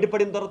క్యాన్సర్ నుంచి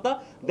బయటపడిన తర్వాత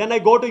దెన్ ఐ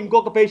గో టు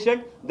ఇంకొక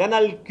patient, then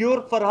I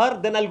cure for her,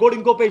 then I go to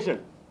ఇంకో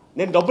పేషెంట్.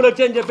 నేను డబ్బులు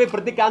వచ్చాయని చెప్పి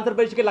ప్రతి క్యాన్సర్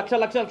పేషెంట్కి లక్ష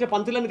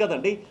పంచలేను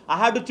కదండి. I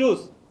had to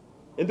choose.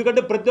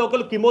 ఎందుకంటే ప్రతి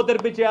ఒక్కరు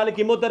కీమోథెరపీ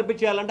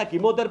చేయాలంటే ఆ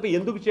కీమోథెరపీ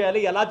ఎందుకు చేయాలి,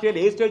 ఎలా చేయాలి,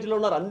 ఏ స్టేజ్లో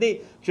ఉన్నారు అన్నీ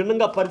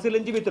క్షుణ్ణంగా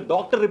పరిశీలించి విత్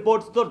డాక్టర్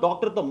రిపోర్ట్స్తో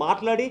డాక్టర్తో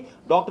మాట్లాడి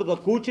డాక్టర్తో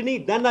కూర్చుని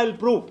దెన్ ఐ విల్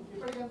ప్రూవ్.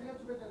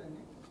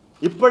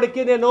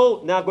 ఇప్పటికీ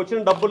నాకు వచ్చిన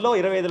డబ్బుల్లో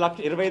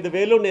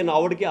 25,000 నేను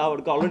ఆవిడకి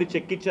ఆల్రెడీ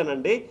చెక్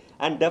ఇచ్చానండి.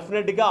 అండ్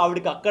డెఫినెట్గా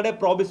ఆవిడకి అక్కడే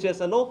ప్రామిస్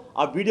చేశాను.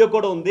 ఆ వీడియో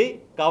కూడా ఉంది,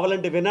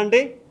 కావాలంటే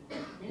వినండి.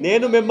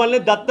 నేను మిమ్మల్ని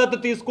దత్తత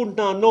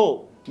తీసుకుంటున్నాను,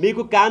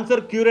 మీకు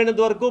క్యాన్సర్ క్యూర్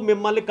అయినంత వరకు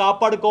మిమ్మల్ని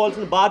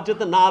కాపాడుకోవాల్సిన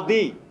బాధ్యత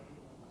నాది.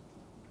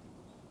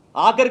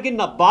 ఆఖరికి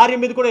నా భార్య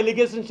మీద కూడా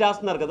ఎలిగేషన్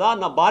చేస్తున్నారు కదా,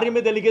 నా భార్య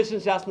మీద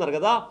ఎలిగేషన్ చేస్తున్నారు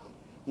కదా.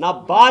 నా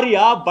భార్య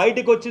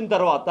బయటకు వచ్చిన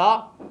తర్వాత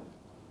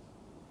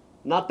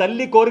నా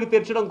తల్లి కోరిక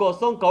తీర్చడం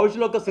కోసం,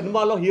 కౌశల్ ఒక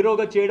సినిమాలో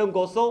హీరోగా చేయడం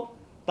కోసం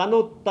తను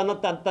తన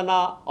తన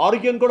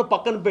ఆరోగ్యం కూడా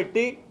పక్కన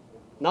పెట్టి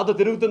నాతో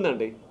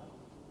తిరుగుతుందండి.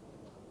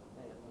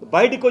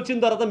 బయటకు వచ్చిన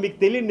తర్వాత మీకు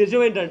తెలియని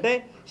నిజం ఏంటంటే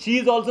she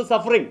is also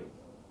suffering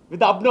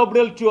with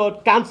abnormal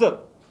cancer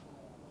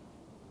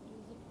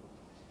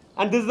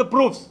and this is the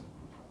proofs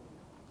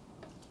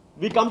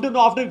we come to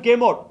know after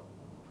came out.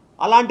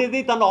 అలాంటిది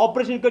తన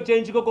ఆపరేషన్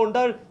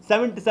చేయించుకోకుండా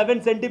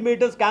 77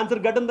 సెంటీమీటర్స్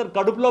క్యాన్సర్ గడ్డం తన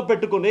కడుపులో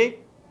పెట్టుకుని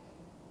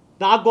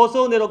నా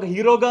కోసం నేను ఒక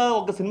హీరోగా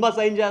ఒక సినిమా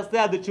సైన్ చేస్తే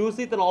అది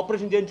చూసి తను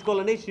ఆపరేషన్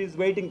చేయించుకోవాలని షీఈస్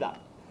వెయిటింగ్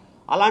దాట్.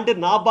 అలాంటి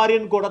నా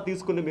భార్యను కూడా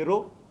తీసుకుని మీరు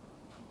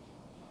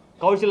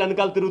కౌశల్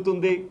వెనకాల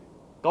తిరుగుతుంది,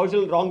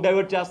 కౌశల్ రాంగ్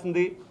డైవర్ట్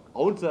చేస్తుంది.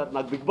 అవును సార్,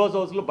 నాకు బిగ్ బాస్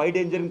హౌస్లో బయట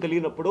ఏం జరిగింది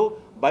తెలియనప్పుడు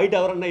బయట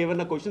ఎవరన్నా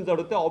ఏమైనా క్వశ్చన్స్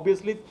అడిగితే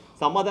ఆబ్వియస్లీ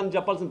సమాధానం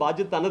చెప్పాల్సిన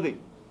బాధ్యత తనది.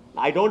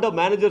 I don't have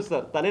manager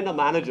sir, తనే నా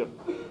మేనేజర్.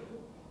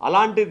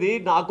 అలాంటిది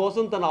నా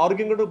కోసం తన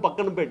ఆరోగ్యం కూడా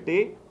పక్కన పెట్టి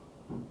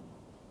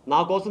నా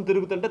కోసం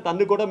తిరుగుతుంటే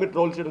తన్ని కూడా మీరు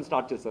ట్రోల్ చేయడం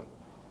స్టార్ట్ చేశారు.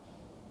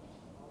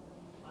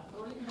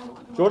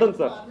 చూడండి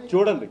సార్,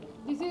 చూడండి.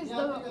 దిస్ ఈస్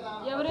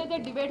ఎవరైతే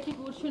డిబేట్కి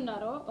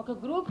కూర్చున్నారో ఒక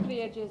గ్రూప్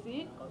క్రియేట్ చేసి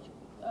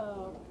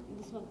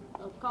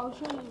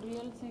కౌశల్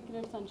రియల్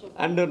సీక్రెట్స్ అని చెప్పి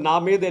అండ్ నా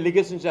మీద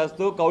ఎలిగేషన్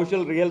చేస్తూ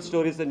కౌశల్ రియల్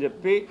స్టోరీస్ అని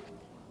చెప్పి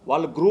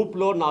వాళ్ళ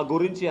గ్రూప్లో నా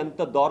గురించి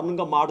ఎంత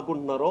దారుణంగా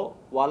మాట్లాడుకుంటున్నారో,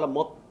 వాళ్ళ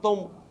మొత్తం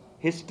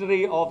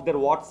history of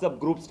their WhatsApp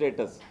group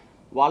status,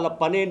 వాళ్ళ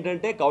పని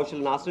ఏంటంటే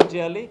కౌశల్ నాశనం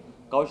చేయాలి,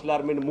 కౌశల్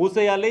ఆర్మీని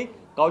మూసేయాలి,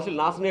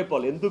 కౌశల్ నాశనం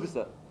అయిపోవాలి. ఎందుకు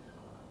సార్,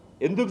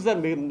 ఎందుకు సార్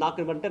మీరు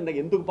నాకు అంటే నాకు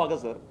ఎందుకు పగ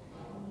సార్?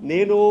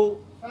 నేను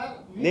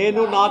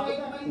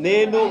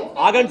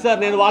ఆగండి సార్,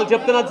 నేను వాళ్ళు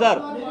చెప్తున్నాను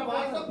సార్,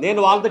 నేను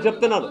వాళ్ళతో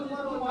చెప్తున్నాను.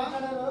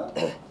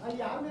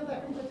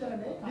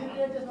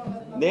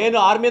 నేను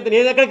ఆర్మీ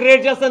నేను ఎక్కడ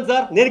క్రియేట్ చేస్తాను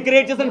సార్? నేను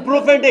క్రియేట్ చేస్తాను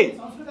ప్రూఫ్ ఏంటి?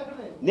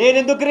 నేను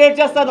ఎందుకు క్రియేట్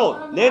చేస్తాను?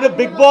 నేను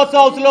బిగ్ బాస్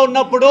హౌస్లో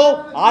ఉన్నప్పుడు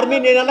ఆర్మీ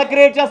నేను ఎలా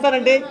క్రియేట్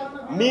చేస్తానండి?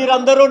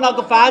 మీరందరూ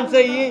నాకు ఫ్యాన్స్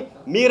అయ్యి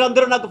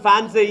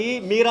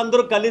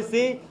మీరందరూ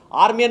కలిసి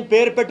ఆర్మీ అని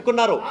పేరు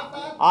పెట్టుకున్నారు.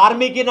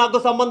 ఆర్మీకి నాకు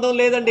సంబంధం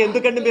లేదండి.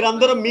 ఎందుకంటే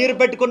మీరు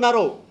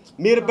పెట్టుకున్నారు.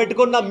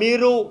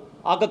 మీరు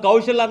ఒక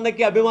కౌశల్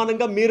అన్నకి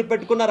అభిమానంగా మీరు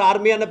పెట్టుకున్నారు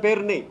ఆర్మీ అన్న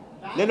పేరుని.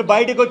 నేను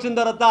బయటకు వచ్చిన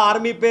తర్వాత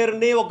ఆర్మీ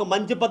పేరుని ఒక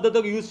మంచి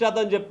పద్ధతికి యూజ్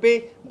చేద్దామని చెప్పి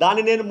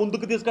దాన్ని నేను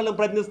ముందుకు తీసుకెళ్ళడానికి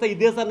ప్రయత్నిస్తే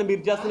ఇదే సార్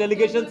మీరు చేస్తున్న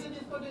ఎలిగేషన్స్.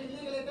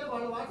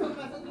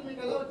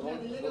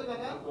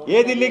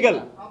 ఏది illegal?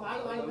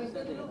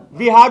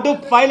 we have to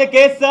file a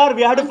case sir,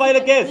 we have to file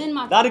a case.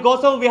 దాని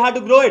కోసం we have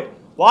to grow it.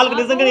 వాళ్ళకి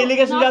నిజంగా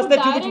ఎలిగేషన్ చేస్తే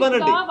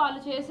చూపించమనండి. వాళ్ళు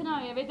చేసిన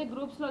ఏవైతే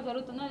గ్రూప్స్ లో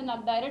జరుగుతుందో అది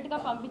నాకు డైరెక్ట్ గా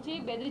పంపించి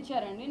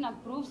బెదిరించారండి. నాకు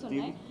ప్రూఫ్స్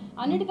ఉన్నాయి.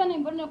 అన్నిటికన్నా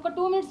ఇంపార్టెంట్ ఒక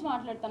 2 minutes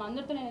మాట్లాడతాను.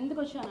 అందరితో నేను ఎందుకు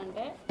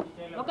వచ్చానంటే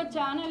ఒక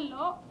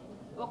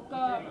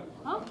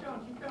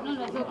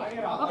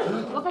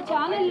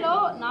ఛానల్లో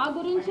నా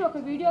గురించి ఒక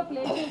వీడియో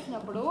ప్లే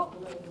చేసినప్పుడు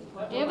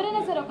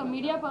ఎవరైనా సరే ఒక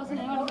మీడియా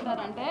పర్సన్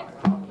ఏమడుగుతారంటే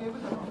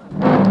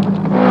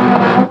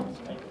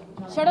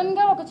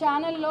సడన్గా ఒక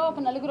ఛానల్లో ఒక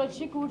నలుగురు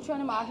వచ్చి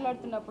కూర్చొని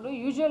మాట్లాడుతున్నప్పుడు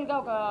యూజువల్గా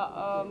ఒక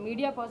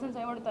మీడియా పర్సన్స్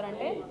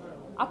ఏమడుగుతారంటే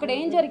అక్కడ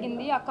ఏం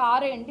జరిగింది, ఆ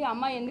కార్ ఏంటి,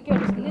 అమ్మాయి ఎందుకు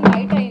ఏడుస్తుంది,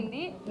 నైట్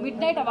అయింది,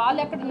 మిడ్ నైట్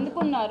వాళ్ళు ఎక్కడ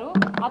ఎందుకున్నారు,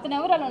 అతను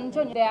ఎవరు అలా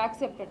నుంచో దే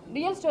యాక్సెప్టెడ్.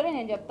 రియల్ స్టోరీ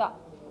నేను చెప్తా.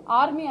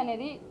 ఆర్మీ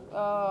అనేది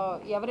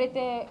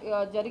ఎవరైతే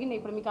జరిగింది,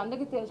 ఇప్పుడు మీకు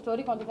అందరికీ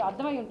స్టోరీ కొంత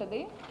అర్థమై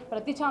ఉంటుంది,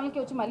 ప్రతి ఛానల్కి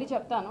వచ్చి మళ్ళీ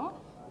చెప్తాను.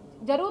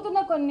 జరుగుతున్న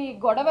కొన్ని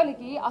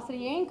గొడవలకి అసలు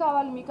ఏం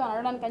కావాలి మీకు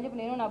అనడానికి అని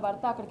చెప్పి నేను నా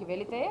భర్త అక్కడికి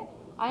వెళితే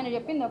ఆయన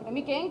చెప్పింది ఒకటి,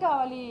 మీకు ఏం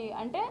కావాలి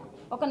అంటే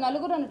ఒక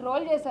నలుగురు నన్ను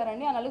ట్రోల్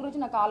చేశారండి, ఆ నలుగురు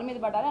వచ్చి నా కాళ్ళ మీద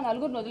పడాలి, ఆ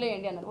నలుగురిని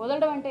వదిలేయండి అన్నారు.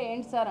 వదలడం అంటే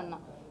ఏంటి సార్ అన్న,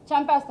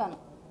 చంపేస్తాను,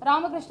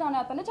 రామకృష్ణ అనే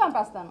అతన్ని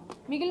చంపేస్తాను.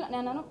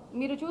 నేను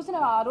మీరు చూసిన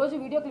ఆ రోజు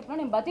వీడియో క్లిప్లో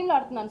నేను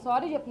బతిమలాడుతున్నాను,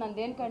 సారీ చెప్తున్నాను.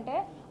 దేనికంటే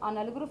ఆ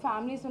నలుగురు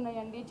ఫ్యామిలీస్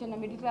ఉన్నాయండి, చిన్న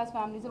మిడిల్ క్లాస్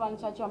ఫ్యామిలీస్,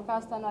 వాళ్ళని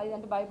చంపేస్తాను అది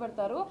అంటే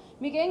భయపడతారు.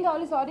 మీకు ఏం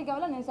కావాలి, సారీ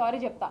కావాలా, నేను సారీ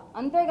చెప్తా,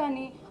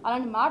 అంతేగాని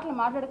అలాంటి మాటలు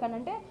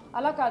మాట్లాడకండి.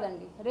 అలా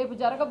కాదండి, రేపు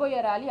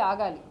జరగబోయే ర్యాలీ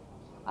ఆగాలి,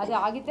 అది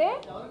ఆగితే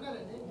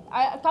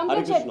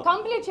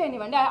కంప్లీట్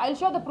చేయనివ్వండి. I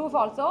show the proof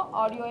also,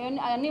 audio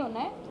అన్నీ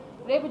ఉన్నాయి.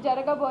 రేపు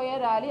జరగబోయే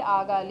ర్యాలీ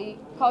ఆగాలి,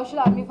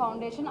 కౌశల్ ఆర్మీ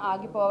ఫౌండేషన్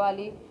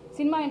ఆగిపోవాలి,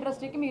 సినిమా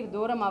ఇండస్ట్రీకి మీరు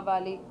దూరం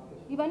అవ్వాలి.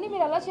 ఇవన్నీ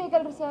మీరు ఎలా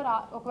చేయగలరు సార్?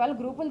 ఒకవేళ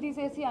గ్రూపులు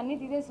తీసేసి అన్నీ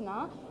తీసేసినా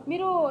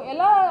మీరు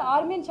ఎలా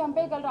ఆర్మీని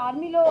చంపేయగలరు?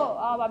 ఆర్మీలో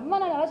ఆ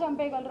అభిమానాన్ని ఎలా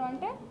చంపేయగలరు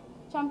అంటే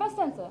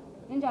చంపేస్తాను సార్,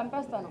 నేను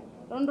చంపేస్తాను,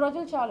 2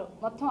 రోజులు చాలు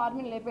మొత్తం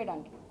ఆర్మీని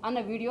లేపేయడానికి అన్న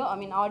వీడియో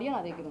ఆడియో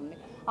నా దగ్గర ఉంది.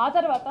 ఆ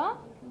తర్వాత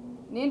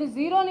నేను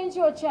 0 నుంచి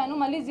వచ్చాను,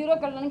 మళ్ళీ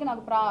 0కి వెళ్ళడానికి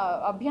నాకు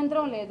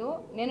అభ్యంతరం లేదు.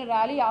 నేను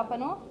ర్యాలీ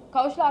ఆపను,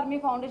 కౌశల్ ఆర్మీ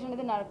ఫౌండేషన్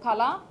అనేది నా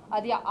కళ,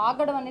 అది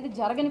ఆగడం అనేది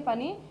జరగని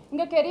పని.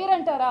 ఇంకా కెరీర్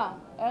అంటారా,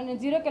 నేను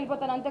జీరోకి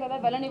వెళ్ళిపోతాను అంతే కదా,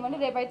 వెళ్ళనివ్వండి,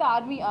 రేపైతే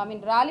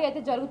ర్యాలీ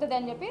అయితే జరుగుతుంది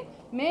అని చెప్పి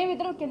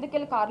మేమిద్దరం కిందకి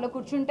వెళ్ళి కారులో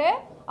కూర్చుంటే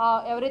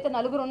ఎవరైతే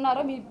నలుగురు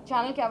ఉన్నారో, మీ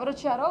ఛానల్కి ఎవరు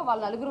వచ్చారో వాళ్ళ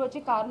నలుగురు వచ్చి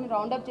కారుని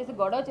రౌండప్ చేసి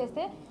గొడవ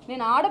చేస్తే,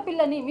 నేను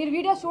ఆడపిల్లని, మీరు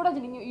వీడియోస్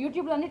చూడండి,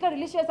 యూట్యూబ్లో అన్నిట్లో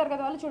రిలీజ్ చేశారు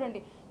కదా వాళ్ళు, చూడండి,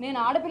 నేను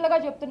ఆడపిల్లగా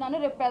చెప్తున్నాను,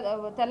 రేపు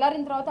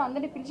తెల్లారిన తర్వాత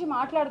అందరినీ పిలిచి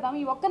మాట్లాడదాం,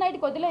 ఈ ఒక్క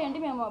నైట్కి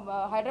వదిలేయండి, మేము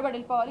హైదరాబాద్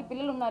వెళ్ళిపోవాలి,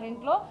 పిల్లలు ఉన్నారు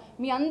ఇంట్లో,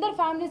 మీ అందరి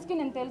ఫ్యామిలీస్కి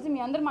నేను తెలిసి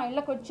మీ అందరు మా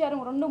ఇళ్ళకి వచ్చారు,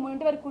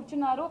 2-3 వరకు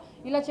కూర్చున్నారు,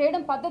 ఇలా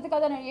చేయడం పద్ధతి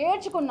కదా, నేను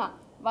ఏడ్చుకున్నా.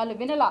 వాళ్ళు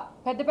వినలా,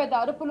 పెద్ద పెద్ద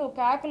అరుపులు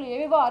కేకలు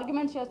ఏవేవో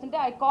ఆర్గ్యుమెంట్స్ చేస్తుంటే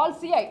ఐ కాల్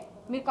సిఐ,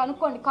 మీరు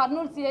కనుక్కోండి,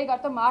 కర్నూలు సిఐ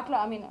గారితో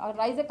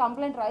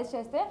కంప్లైంట్ రైజ్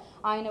చేస్తే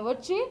ఆయన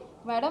వచ్చి,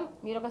 మేడం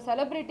మీరు ఒక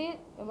సెలబ్రిటీ,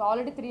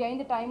 ఆల్రెడీ 3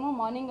 అయింది టైము,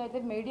 మార్నింగ్ అయితే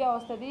మీడియా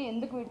వస్తుంది,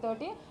 ఎందుకు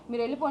వీటితోటి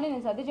మీరు వెళ్ళిపోండి,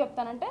 నేను సర్ది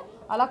చెప్తానంటే,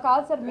 అలా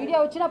కాదు సార్, మీడియా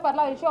వచ్చినా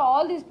పర్లా, I show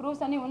all these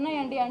proofs అన్నీ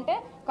ఉన్నాయండి అంటే,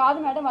 కాదు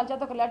మేడం వాళ్ళ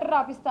చేత ఒక లెటర్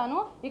రాపిస్తాను,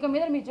 ఇక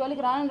మీద మీ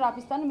జోలికి రానని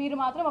రాపిస్తాను, మీరు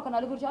మాత్రం ఒక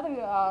 4 చేత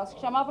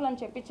క్షమాపణలు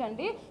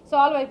చెప్పించండి,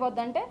 సాల్వ్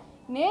అయిపోద్దంటే,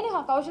 నేను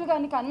కౌశల్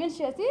గారిని కన్విన్స్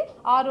చేసి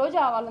ఆ రోజు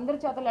వాళ్ళందరి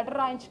చేత లెటర్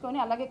రాయించుకొని,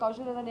 అలాగే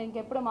కౌశల్ గారు నేను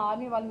ఎప్పుడు మా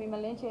ఆర్మీ వాళ్ళు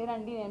మిమ్మల్ని ఏం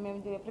చేయరండి, మేము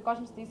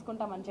ప్రికాషన్స్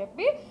తీసుకుంటామని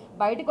చెప్పి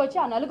బయటకు వచ్చి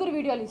ఆ 4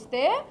 వీడియోలు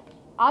ఇస్తే,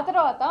 ఆ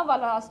తర్వాత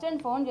వాళ్ళ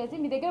అసిస్టెంట్ ఫోన్ చేసి,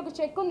 మీ దగ్గర ఒక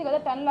చెక్ ఉంది కదా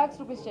 10 lakhs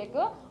రూపీస్ చెక్,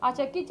 ఆ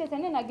చెక్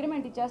ఇచ్చేసి నేను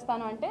అగ్రిమెంట్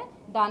ఇచ్చేస్తాను అంటే,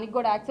 దానికి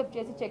కూడా యాక్సెప్ట్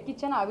చేసి చెక్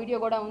ఇచ్చాను, ఆ వీడియో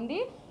కూడా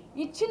ఉంది.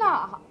 ఇచ్చిన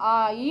ఆ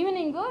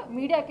ఈవినింగ్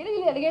మీడియాకి వెళ్ళి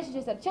వీళ్ళు ఎలిగేషన్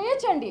చేశారు.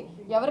 చేయొచ్చండి,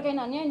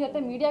 ఎవరికైనా అన్యాయం చేస్తే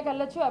మీడియాకి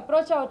వెళ్ళొచ్చు,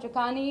 అప్రోచ్ అవ్వచ్చు,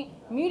 కానీ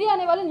మీడియా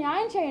అనే వాళ్ళు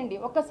న్యాయం చేయండి.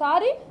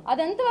 ఒక్కసారి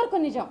అది ఎంతవరకు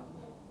నిజం,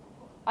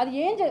 అది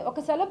ఒక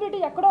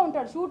సెలబ్రిటీ ఎక్కడో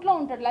ఉంటాడు, షూట్లో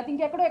ఉంటాడు, లేకపోతే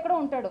ఇంకెక్కడో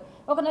ఉంటాడు,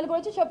 ఒక 4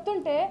 వచ్చి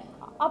చెప్తుంటే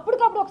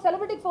అప్పటికప్పుడు ఒక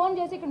సెలబ్రిటీకి ఫోన్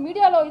చేసి ఇక్కడ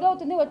మీడియాలో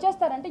ఇదవుతుంది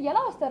వచ్చేస్తారంటే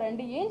ఎలా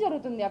వస్తారండి? ఏం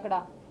జరుగుతుంది అక్కడ?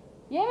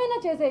 ఏమైనా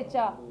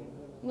చేసేయచ్చా?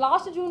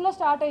 లాస్ట్ జూన్లో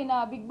స్టార్ట్ అయిన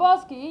బిగ్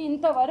బాస్కి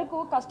ఇంతవరకు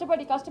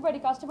కష్టపడి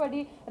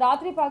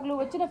రాత్రి పగలు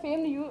వచ్చిన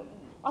ఫేమ్ని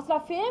అసలు ఆ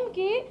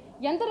ఫేమ్కి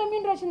ఎంత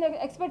రెమ్యూనరేషన్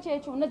ఎక్స్పెక్ట్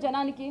చేయొచ్చు ఉన్న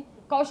జనానికి?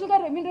 కౌశల్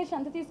గారు రెమ్యూనరేషన్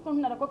ఎంత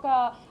తీసుకుంటున్నారు ఒక్కొక్క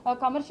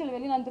కమర్షియల్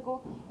వెళ్ళినందుకు?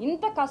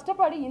 ఇంత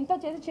కష్టపడి ఇంత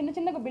చేసి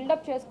చిన్నగా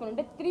బిల్డప్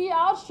చేసుకుంటే 3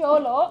 hours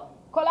షోలో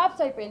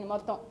కొలాప్స్ అయిపోయింది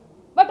మొత్తం.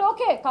 బట్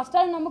ఓకే,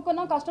 కష్టాలు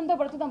నమ్ముకున్నాం, కష్టంతో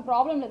పడుతున్నాం,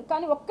 ప్రాబ్లం లేదు.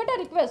 కానీ ఒక్కటే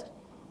రిక్వెస్ట్,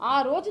 ఆ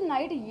రోజు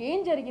నైట్ ఏం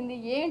జరిగింది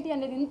ఏంటి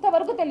అనేది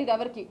ఇంతవరకు తెలియదు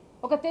ఎవరికి,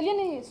 ఒక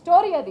తెలియని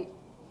స్టోరీ అది.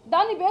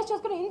 దాన్ని బేస్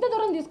చేసుకుని ఇంత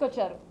దూరం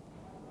తీసుకొచ్చారు.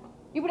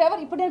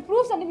 ఇప్పుడు నేను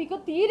ప్రూఫ్స్ అన్ని మీకు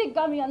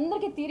తీరిగ్గా, మీ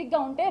అందరికీ తీరిగ్గా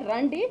ఉంటే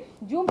రండి,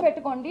 జూమ్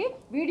పెట్టుకోండి,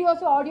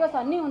 వీడియోస్ ఆడియోస్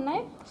అన్నీ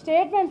ఉన్నాయి,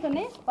 స్టేట్మెంట్స్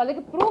ఉన్నాయి,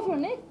 వాళ్ళకి ప్రూఫ్లు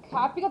ఉన్నాయి,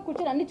 హ్యాపీగా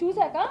కూర్చొని అన్నీ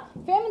చూశాక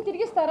ఫేమ్ని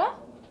తిరిగిస్తారా?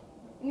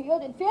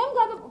 ఫేమ్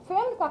కాదు,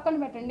 ఫేమ్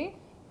పక్కన పెట్టండి.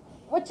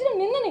 వచ్చిన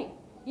నిన్నని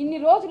ఇన్ని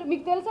రోజులు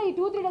మీకు తెలుసా, ఈ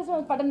 2-3 days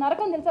పడ్డ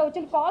నరకం తెలుసా,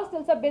 వచ్చిన కాల్స్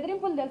తెలుసా,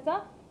 బెదిరింపులు తెలుసా?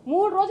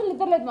 3 రోజులు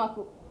నిద్రలేదు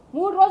మాకు.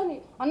 3 రోజులు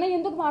అన్నయ్య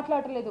ఎందుకు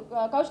మాట్లాడట్లేదు,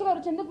 కౌశల్ గారు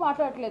వచ్చి ఎందుకు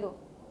మాట్లాడట్లేదు,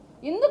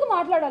 ఎందుకు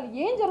మాట్లాడాలి,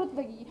 ఏం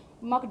జరుగుతుంది,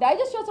 మాకు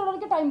డైజెస్ట్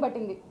చేసుకోవడానికి టైం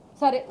పట్టింది.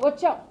 సరే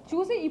వచ్చాం,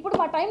 చూసి ఇప్పుడు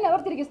మా టైంని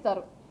ఎవరు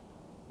తిరిగిస్తారు?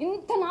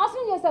 ఇంత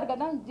నాశనం చేశారు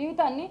కదా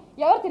జీవితాన్ని,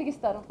 ఎవరు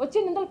తిరిగిస్తారు?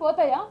 వచ్చి నిందలు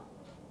పోతాయా?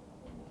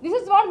 This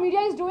is what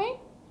media is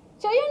doing.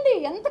 చేయండి,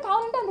 ఎంత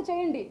కావాలంటే అంత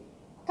చేయండి,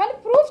 కానీ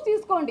ప్రూఫ్స్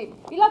తీసుకోండి.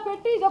 ఇలా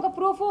పెట్టి ఇది ఒక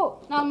ప్రూఫ్,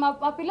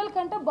 మా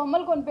పిల్లలకంటే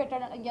బొమ్మలు కొని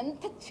పెట్టాడు,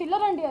 ఎంత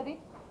చిల్లరండి అది.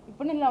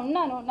 ఇప్పుడు నేను ఇలా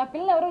ఉన్నాను, నా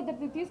పిల్లలు ఎవరో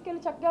ఇద్దరు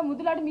తీసుకెళ్ళి చక్కగా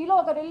ముద్దులాడి మీలో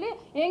ఒకరు వెళ్ళి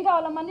ఏం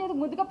కావాలమ్మని అది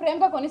ముద్దుగా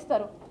ప్రేమగా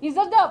కొనిస్తారు. Is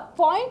that the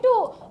point?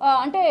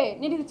 అంటే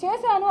నేను ఇది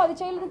చేశాను అది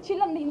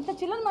చేయలేదు, ఇంత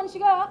చిల్లని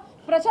మనిషిగా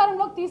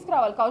ప్రచారంలోకి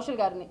తీసుకురావాలి కౌశల్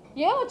గారిని.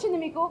 ఏమొచ్చింది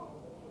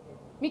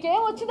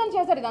మీకేం వచ్చిందని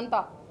చేశారు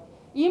ఇదంతా?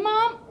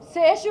 ఇమాం,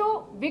 శేషు,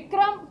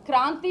 విక్రమ్,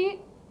 క్రాంతి,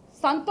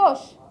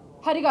 సంతోష్,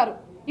 హరిగారు,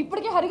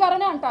 ఇప్పటికీ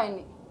హరిగారనే అంట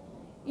ఆయన్ని.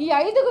 ఈ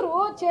 5గురు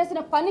చేసిన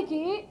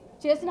పనికి,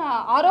 చేసిన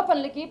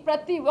ఆరోపణలకి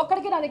ప్రతి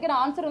ఒక్కరికి నా దగ్గర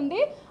ఆన్సర్ ఉంది.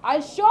 ఐ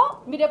షో,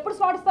 మీరు ఎప్పుడు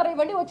స్వాటిస్తారో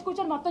ఇవ్వండి, వచ్చి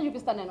కూర్చొని మొత్తం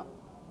చూపిస్తాను నేను.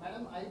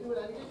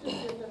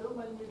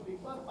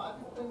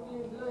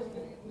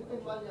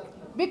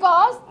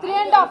 Because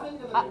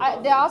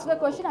 3.5 they ask the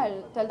question, I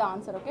tell the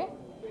answer. Okay,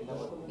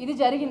 ఇది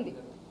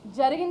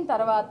జరిగిన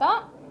తర్వాత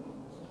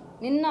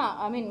నిన్న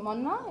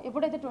మొన్న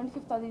ఎప్పుడైతే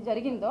 25th అది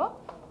జరిగిందో,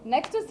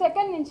 నెక్స్ట్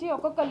సెకండ్ నుంచి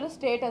ఒక్కొక్కళ్ళు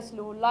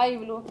స్టేటస్లు,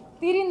 లైవ్లు,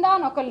 తీరిందా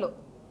అని ఒకళ్ళు,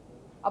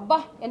 అబ్బా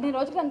ఎన్ని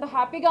రోజులు అంత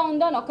హ్యాపీగా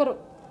ఉందో అని ఒకరు.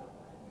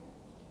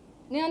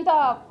 నేనంత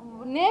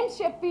నేమ్స్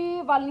చెప్పి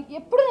వాళ్ళని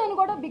ఎప్పుడు నేను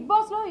కూడా బిగ్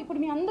బాస్లో, ఇప్పుడు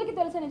మీ అందరికీ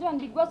తెలిసే నిజం,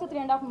 బిగ్ బాస్లో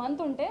 3.5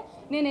 months ఉంటే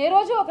నేను ఏ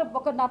రోజు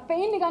ఒక నా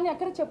పెయిన్ని కానీ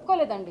ఎక్కడ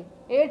చెప్పుకోలేదండి.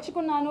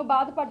 ఏడ్చుకున్నాను,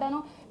 బాధపడ్డాను.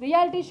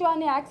 రియాలిటీ షో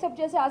అని యాక్సెప్ట్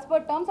చేసి యాజ్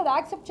పర్ టర్మ్స్ అది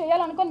యాక్సెప్ట్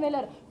చేయాలనుకొని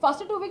వెళ్ళారు.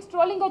 ఫస్ట్ 2 weeks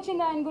ట్రోలింగ్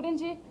వచ్చింది ఆయన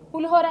గురించి,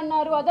 పులిహోర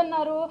అన్నారు,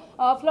 అదన్నారు,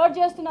 ఫ్లర్ట్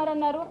చేస్తున్నారు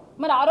అన్నారు.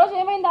 మరి ఆ రోజు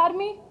ఏమైంది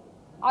ఆర్మీ?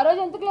 ఆ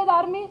రోజు ఎందుకు లేదు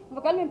ఆర్మీ?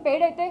 ఒకవేళ మేము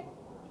పెయిడ్ అయితే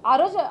ఆ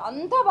రోజు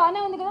అంతా బాగానే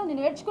ఉంది కదా,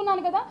 నేను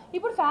ఏడ్చుకున్నాను కదా.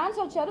 ఇప్పుడు ఫ్యాన్స్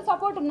వచ్చారు,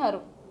 సపోర్ట్ ఉన్నారు.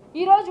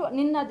 ఈరోజు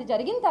నిన్న అది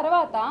జరిగిన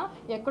తర్వాత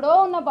ఎక్కడో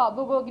ఉన్న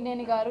బాబు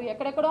గోగినేని గారు,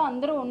 ఎక్కడెక్కడో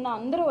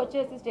అందరూ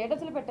వచ్చేసి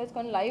స్టేటస్లు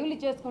పెట్టేసుకొని లైవ్లు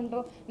ఇచ్చేసుకుంటూ,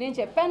 నేను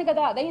చెప్పాను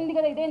కదా అదైంది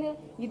కదా ఇదైంది,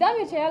 ఇదా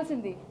మీరు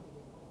చేయాల్సింది?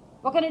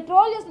 ఒకరిని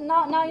ట్రోల్ చేసి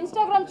నా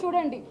ఇన్స్టాగ్రామ్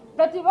చూడండి,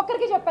 ప్రతి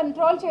ఒక్కరికి చెప్పాను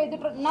ట్రోల్ చేయొద్దు,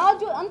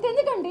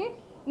 అంతెందుకండి,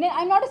 నేను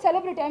I'm not a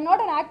celebrity, I'm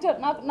not an actor.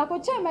 నాకు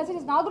వచ్చే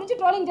మెసేజెస్, నా గురించి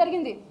ట్రోలింగ్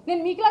జరిగింది,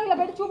 నేను మీకులా ఇలా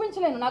పెట్టి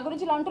చూపించలేను నా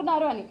గురించి ఇలా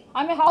అంటున్నారు అని.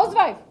 ఐఎమ్ ఏ హౌస్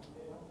వైఫ్,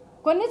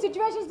 కొన్ని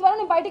సిచ్యువేషన్స్ ద్వారా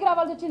నేను బయటికి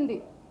రావాల్సి వచ్చింది.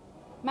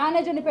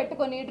 మేనేజర్ని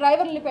పెట్టుకొని,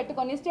 డ్రైవర్ని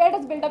పెట్టుకొని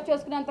స్టేటస్ బిల్డప్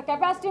చేసుకునేంత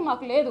కెపాసిటీ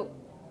మాకు లేదు.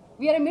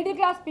 We are a middle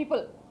class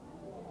people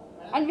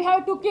and we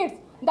have 2 kids.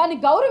 దాన్ని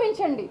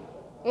గౌరవించండి.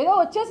 ఏదో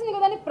వచ్చేసింది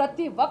కదా అని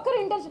ప్రతి ఒక్కరు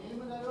intention.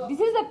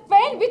 This is the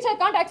pain which I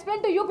can't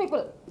explain to you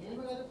people.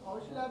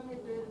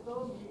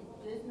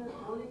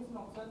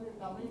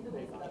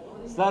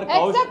 Sir,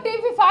 except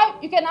TV5,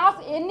 you can ask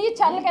any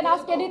channel, can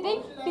ask anything.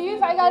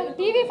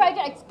 TV5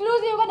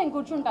 exclusive గా నేను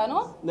కూర్చుంటాను.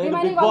 నేను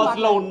బిగ్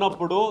బాస్ లో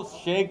ఉన్నప్పుడు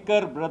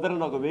శేఖర్ బ్రదర్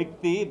అని ఒక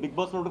వ్యక్తి బిగ్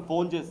బాస్ లో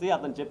ఫోన్ చేసి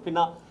అతను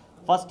చెప్పిన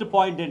ఫస్ట్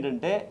పాయింట్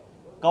ఏంటంటే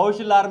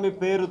కౌశల్ ఆర్మీ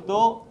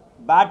పేరుతో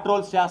బ్యాడ్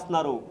ట్రోల్స్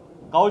చేస్తున్నారు,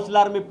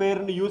 కౌశల్ ఆర్మీ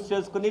పేరుని యూజ్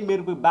చేసుకుని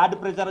మీరు బ్యాడ్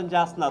ప్రచారం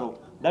చేస్తున్నారు.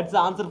 దట్స్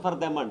ఆన్సర్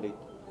ఫర్ దెమ్ అండి.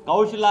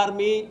 కౌశల్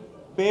ఆర్మీ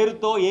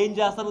పేరుతో ఏం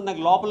చేస్తారో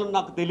నాకు లోపల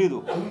నాకు తెలీదు.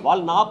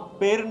 వాళ్ళు నా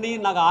పేరుని,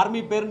 నాకు ఆర్మీ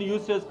పేరుని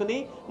యూజ్ చేసుకుని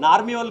నా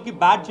ఆర్మీ వాళ్ళకి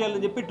బ్యాడ్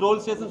చేయాలని చెప్పి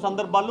ట్రోల్స్ చేసిన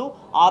సందర్భాలు,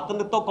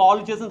 అతనితో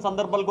కాల్ చేసిన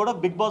సందర్భాలు కూడా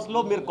బిగ్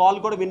బాస్లో మీరు కాల్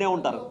కూడా వినే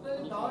ఉంటారు.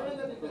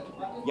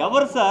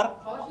 ఎవరు సార్?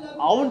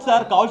 అవును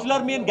సార్, కౌశల్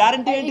ఆర్మీ అని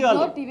గ్యారంటీ ఏంటి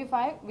వాళ్ళు?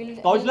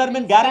 కౌశల్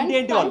ఆర్మీ గ్యారంటీ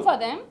ఏంటి వాళ్ళు?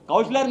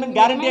 కౌశల్ ఆర్మీ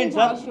గ్యారంటీ ఏంటి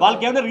సార్?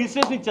 వాళ్ళకి ఏమైనా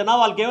రిజిస్ట్రేషన్ ఇచ్చానా?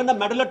 వాళ్ళకి ఏమైనా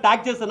మెడల్లో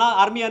ట్యాగ్ చేసానా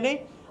ఆర్మీ అని?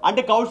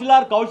 అంటే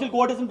కౌశల్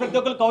కోటేసిన ప్రతి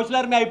ఒక్కరు Kaushal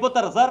army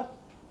అయిపోతారా sir?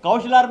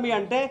 Kaushal army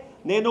అంటే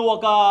నేను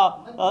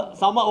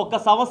ఒక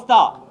సంస్థ,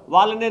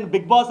 వాళ్ళని నేను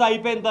బిగ్ బాస్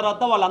అయిపోయిన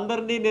తర్వాత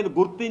వాళ్ళందరినీ నేను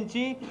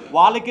గుర్తించి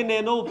వాళ్ళకి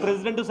నేను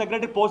ప్రెసిడెంట్,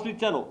 సెక్రటరీ పోస్టులు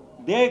ఇచ్చాను.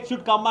 They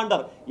should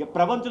commander.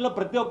 ప్రపంచంలో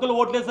ప్రతి ఒక్కరు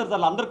ఓట్లేశారు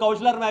సార్, అందరూ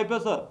కౌశల్ ఆర్మీ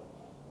అయిపోయారు సార్.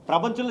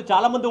 ప్రపంచంలో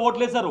చాలా మంది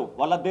ఓట్లేశారు,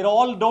 వాళ్ళ there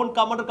all don't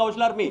commander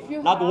Kaushal army.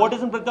 నాకు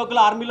ఓటేసిన ప్రతి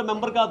ఒక్కరు ఆర్మీలో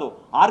మెంబర్ కాదు.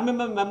 ఆర్మీ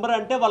మెంబర్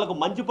అంటే వాళ్ళకు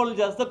మంచి పనులు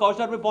చేస్తే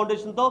కౌశల్ ఆర్మీ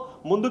ఫౌండేషన్తో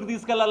ముందుకు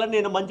తీసుకెళ్లాలని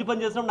నేను మంచి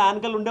పని చేసిన నా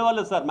వెనకాల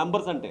ఉండేవాళ్ళు సార్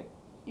మెంబర్స్ అంటే.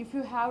 ఇఫ్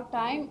యూ హ్యావ్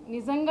టైం,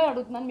 నిజంగా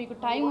అడుగుతున్నాను, మీకు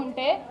టైం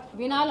ఉంటే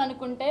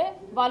వినాలనుకుంటే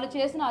వాళ్ళు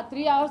చేసిన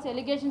 3 hours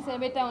ఎలిగేషన్స్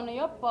ఏవైతే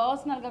ఉన్నాయో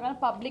పర్సనల్గా కానీ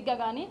పబ్లిక్గా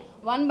కానీ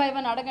 1 by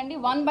 1 అడగండి.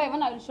 1 by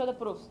 1 I will show the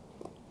proofs.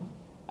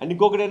 And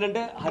ఇంకొకటి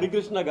ఏంటంటే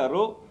హరికృష్ణ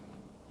గారు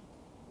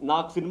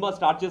నాకు సినిమా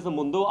స్టార్ట్ చేసే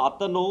ముందు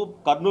అతను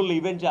కర్నూలు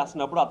ఈవెంట్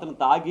చేస్తున్నప్పుడు అతను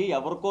తాగి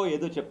ఎవరికో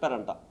ఏదో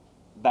చెప్పారంట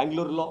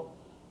బెంగళూరులో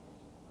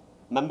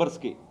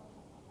మెంబర్స్కి.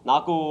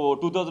 నాకు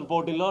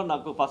 2014లో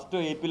నాకు ఫస్ట్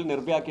ఏపీలో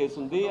నిర్భయ కేసు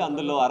ఉంది,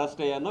 అందులో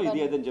అరెస్ట్ అయ్యాను, ఇది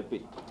ఏదని చెప్పి.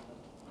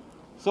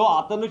 సో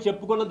అతను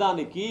చెప్పుకున్న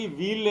దానికి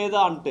వీలు లేదా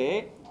అంటే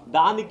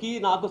దానికి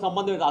నాకు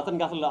సంబంధం లేదు.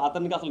 అతనికి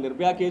అసలు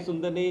నిర్భయ కేసు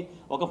ఉందని,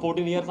 ఒక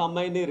 14 years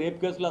అమ్మాయిని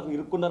రేప్ కేసులో అతను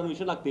ఇరుక్కున్నారన్న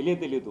విషయం నాకు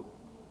తెలియదు.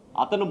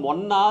 అతను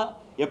మొన్న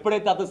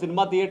ఎప్పుడైతే అతను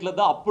సినిమా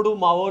తీయట్లేదో అప్పుడు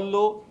మా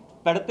వాళ్ళు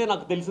పెడితే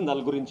నాకు తెలిసింది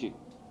వాళ్ళ గురించి.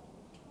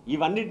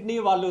 ఇవన్నిటినీ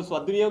వాళ్ళు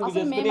సద్వినియోగం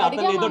చేసుకుని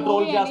అతను ఏదో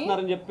ట్రోల్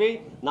చేస్తున్నారని చెప్పి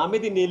నా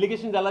మీద ఇన్ని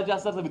ఎలిగేషన్స్ ఎలా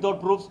చేస్తారు సార్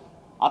వితౌట్ ప్రూఫ్స్?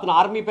 అతను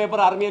ఆర్మీ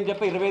పేపర్ ఆర్మీ అని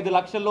చెప్పి 25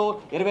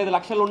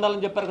 లక్షలు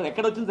ఉండాలని చెప్పారు కదా.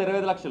 ఎక్కడ వచ్చింది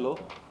 25 లక్షలు?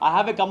 I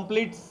have a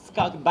complete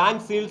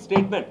bank seal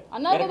statement.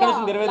 ఎక్కడ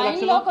వచ్చింది 25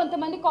 లక్షలు?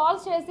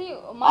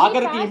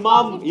 ఆఖరికి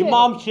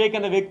ఇమాం షేక్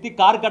అనే వ్యక్తి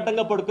కారు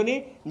కట్టంగా పడుకుని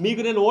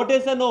మీకు నేను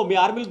ఓటేసాను, మీ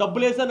ఆర్మీలో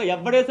డబ్బులు వేసాను,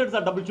 ఎవడేసాడు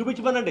సార్? డబ్బులు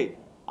చూపించమనండి.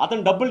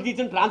 అతను డబ్బులు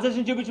తీసిన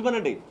ట్రాన్సాక్షన్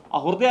చూపించమనండి. ఆ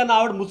హృదయాన్ని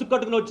ఆవిడ ముసుగు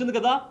కట్టుకుని వచ్చింది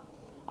కదా.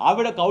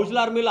 ఆవిడ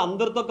కౌశల్ ఆర్మీలో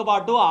అందరితో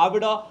పాటు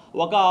ఆవిడ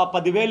ఒక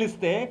 10,000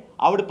 ఇస్తే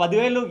ఆవిడ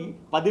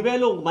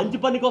 10,000 మంచి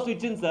పని కోసం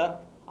ఇచ్చింది సార్.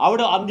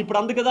 ఆవిడ ఇప్పుడు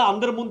అంది కదా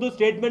అందరి ముందు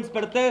స్టేట్మెంట్స్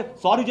పెడితే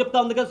సారీ చెప్తా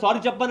ఉంది కదా, సారీ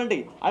చెప్పానండి.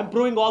 I'm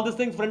proving all this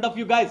things front of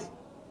you guys.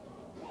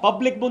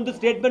 Public ముందు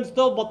స్టేట్మెంట్స్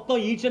తో మొత్తం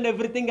each and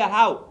everything I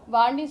have.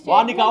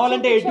 వాడిని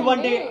కావాలంటే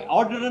ఎటువంటి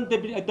ఆర్డర్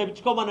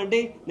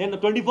తెప్పించుకోమనండి. నేను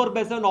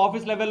 24/7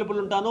 ఆఫీస్లో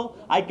అవైలబుల్ ఉంటాను.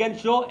 I can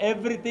show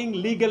everything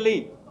legally.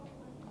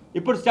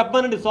 ఇప్పుడు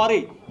చెప్పానండి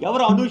సారీ.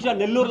 ఎవరు అనూష,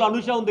 నెల్లూరులో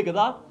అనూష ఉంది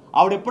కదా,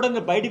 ఆవిడ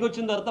ఎప్పుడైనా బయటకు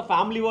వచ్చిన తర్వాత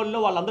ఫ్యామిలీ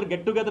వాళ్ళందరూ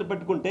గెట్ టుగెదర్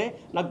పెట్టుకుంటే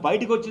నాకు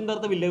బయటకు వచ్చిన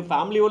తర్వాత వీళ్ళు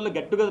ఫ్యామిలీ వాళ్ళు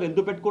గెట్ టుగెదర్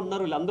ఎందుకు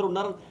పెట్టుకుంటున్నారు, వీళ్ళందరూ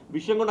ఉన్నారు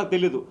విషయం కూడా నాకు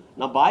తెలియదు.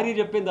 నా భార్య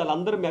చెప్పింది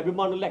వాళ్ళందరూ మీ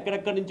అభిమానులు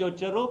ఎక్కడెక్కడి నుంచి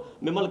వచ్చారు,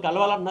 మిమ్మల్ని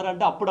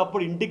కలవాలంటున్నారంటే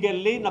అప్పుడప్పుడు ఇంటికి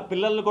వెళ్ళి నా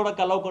పిల్లల్ని కూడా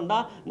కలవకుండా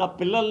నా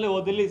పిల్లల్ని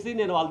వదిలేసి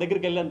నేను వాళ్ళ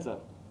దగ్గరికి వెళ్ళాను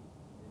సార్.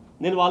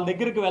 నేను వాళ్ళ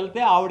దగ్గరికి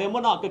వెళ్తే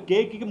ఆవిడేమో నాకు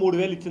కేక్కి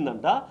 3,000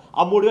 ఇచ్చిందంట.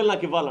 ఆ 3,000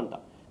 నాకు ఇవ్వాలంట.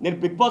 నేను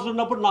బిగ్ బాస్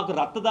ఉన్నప్పుడు నాకు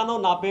రక్తదానం,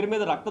 నా పేరు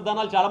మీద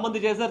రక్తదానాలు చాలామంది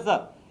చేశారు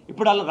సార్.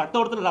 ఇప్పుడు వాళ్ళని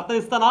రక్తం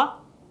ఇస్తానా?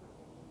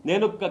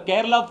 నేను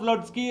కేరళ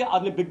ఫ్లడ్స్కి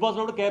అది బిగ్ బాస్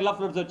ఉన్నప్పుడు కేరళ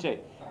ఫ్లడ్స్ వచ్చాయి.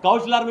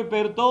 కౌశల్ ఆర్మీ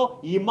పేరుతో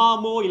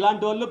ఇమాము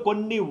ఇలాంటి వాళ్ళు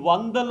కొన్ని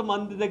 100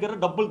 మంది దగ్గర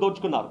డబ్బులు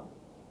దోచుకున్నారు.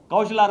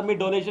 కౌశల్ ఆర్మీ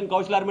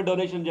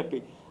డొనేషన్ చెప్పి.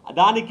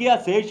 దానికి ఆ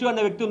శేషు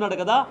అనే వ్యక్తి ఉన్నాడు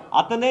కదా,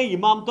 అతనే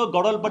ఇమాంతో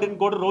గొడవలు పడిన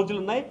కూడా రోజులు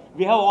ఉన్నాయి.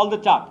 We have all the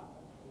chat.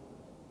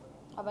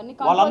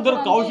 వాళ్ళందరూ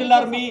కౌశల్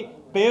ఆర్మీ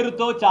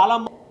పేరుతో చాలా.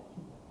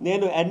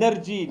 నేను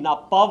ఎనర్జీ, నా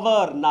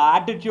పవర్, నా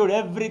attitude,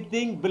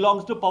 everything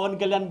belongs to Pawan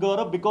Kalyan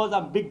గారు because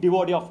I'm big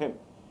devotee of him.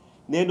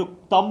 నేను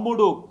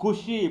తమ్ముడు,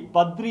 ఖుషి,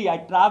 Badri, I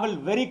travel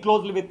very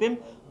closely with him.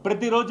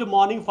 ప్రతిరోజు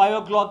మార్నింగ్ 5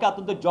 o'clock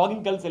అతనితో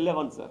జాగింగ్ కలిసి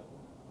వెళ్ళేవాను సార్.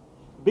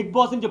 బిగ్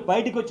బాస్ నుంచి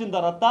బయటకు వచ్చిన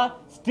తర్వాత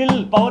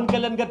స్టిల్ పవన్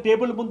కళ్యాణ్ గారు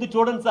టేబుల్ ముందు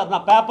చూడండి సార్, నా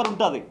పేపర్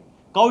ఉంటుంది.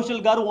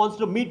 కౌశల్ గారు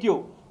వాంట్స్ టు మీట్ యూ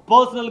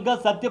పర్సనల్గా.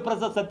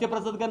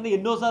 సత్యప్రసాద్ గారిని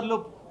ఎన్నోసార్లు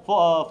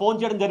ఫోన్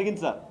చేయడం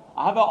జరిగింది sir.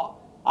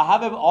 I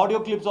have a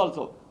audio clips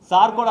also.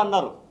 Sir కూడా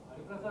అన్నారు,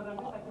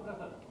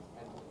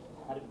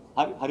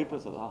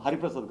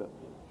 హరిప్రసాద్ గారు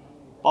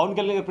పవన్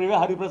కళ్యాణ్ గారి ప్రియ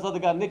హరిప్రసాద్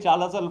గారిని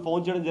చాలాసార్లు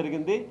ఫోన్ చేయడం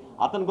జరిగింది.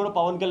 అతను కూడా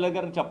పవన్ కళ్యాణ్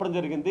గారికి చెప్పడం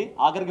జరిగింది.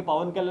 ఆఖరికి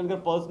పవన్ కళ్యాణ్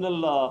గారి పర్సనల్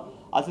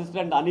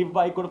అసిస్టెంట్ అనీఫ్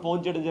బాయ్ కూడా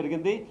ఫోన్ చేయడం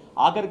జరిగింది.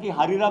 ఆఖరికి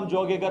హరిరామ్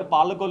జోగే గారు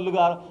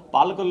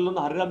పాలకొల్లులో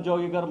ఉన్న హరిరామ్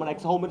జోగే గారు మన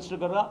ఎక్స్ హోమ్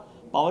మినిస్టర్ గారు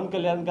పవన్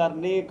కళ్యాణ్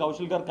గారిని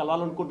కౌశల్ గారు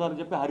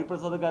కలవాలనుకుంటున్నారని చెప్పి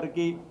హరిప్రసాద్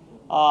గారికి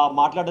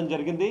మాట్లాడడం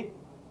జరిగింది.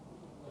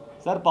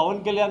 సార్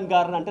పవన్ కళ్యాణ్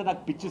గారిని అంటే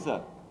నాకు పిచ్చి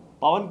సార్.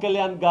 పవన్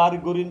కళ్యాణ్ గారి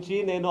గురించి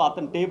నేను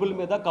అతని టేబుల్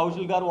మీద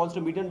కౌశల్ గారు వాంట్స్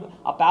టు మీట్ అండ్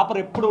ఆ పేపర్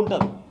ఎప్పుడు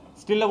ఉంటుంది.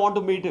 Still I want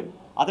to meet him.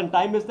 అతను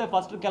టైం ఇస్తే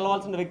ఫస్ట్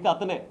గెలవాల్సిన వ్యక్తి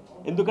అతనే.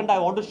 ఎందుకంటే I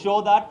want to show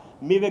that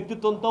me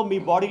వ్యక్తిత్వంతో, me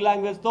body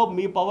లాంగ్వేజ్తో,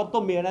 మీ పవర్తో,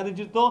 మీ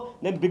ఎనర్జీతో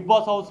నేను బిగ్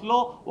బాస్ హౌస్లో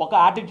ఒక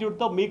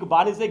యాటిట్యూడ్తో మీకు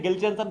బానిసే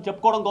గెలిచాను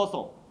చెప్పుకోవడం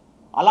కోసం.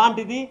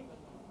 అలాంటిది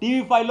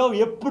టీవీ5లో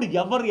ఎప్పుడు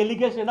ఎవరు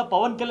ఎలిగేషన్ అయినా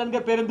పవన్ కళ్యాణ్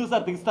గారి పేరు ఎందుకు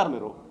సార్ తీస్తారు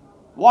మీరు?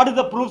 What is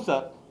the proof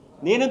sir?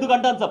 నేను ఎందుకు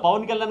అంటాను సార్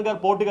పవన్ కళ్యాణ్ గారు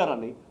పోటీ గారు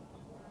అని?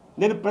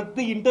 నేను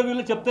ప్రతి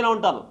ఇంటర్వ్యూలో చెప్తూనే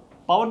ఉంటాను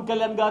పవన్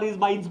కళ్యాణ్ గారు ఈజ్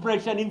మై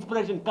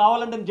ఇన్స్పిరేషన్.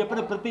 కావాలంటే నేను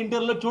చెప్పిన ప్రతి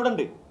ఇంటర్వ్యూలో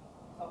చూడండి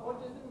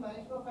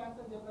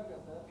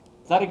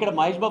సార్. ఇక్కడ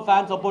మహేష్ బాబు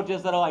ఫ్యాన్స్ సపోర్ట్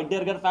చేస్తారు,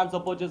 ఎన్టీఆర్ గారు ఫ్యాన్స్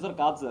సపోర్ట్ చేస్తారు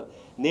కాదు సార్.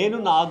 నేను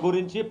నా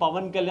గురించి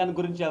పవన్ కళ్యాణ్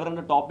గురించి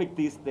ఎవరైనా టాపిక్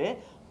తీస్తే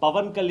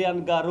పవన్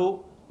కళ్యాణ్ గారు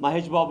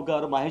మహేష్ బాబు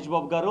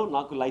గారు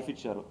నాకు లైఫ్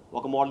ఇచ్చారు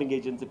ఒక మోడలింగ్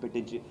ఏజెన్సీ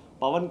పెట్టించి.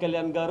 పవన్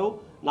కళ్యాణ్ గారు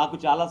నాకు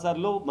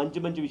చాలాసార్లు మంచి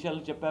మంచి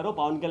విషయాలు చెప్పారు.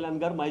 పవన్ కళ్యాణ్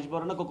గారు మహేష్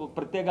బాబు నాకు ఒక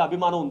ప్రత్యేక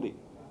అభిమానం ఉంది.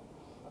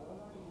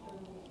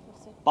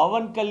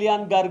 పవన్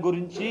కళ్యాణ్ గారి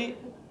గురించి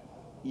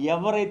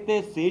ఎవరైతే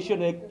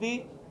శేషన్ వ్యక్తి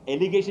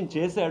ఎలిగేషన్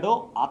చేశాడో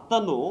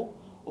అతను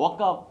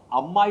ఒక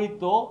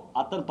అమ్మాయితో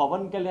అతను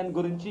పవన్ కళ్యాణ్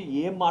గురించి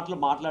ఏం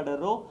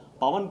మాట్లాడారో,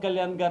 పవన్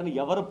కళ్యాణ్ గారిని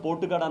ఎవరు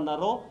పోటుగాడు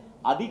అన్నారో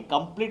అది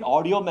కంప్లీట్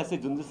ఆడియో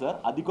మెసేజ్ ఉంది సార్.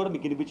 అది కూడా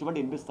మీకు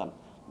వినిపిస్తాను.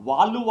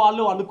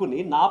 వాళ్ళు అనుకుని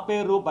నా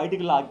పేరు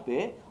బయటికి లాగితే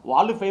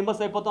వాళ్ళు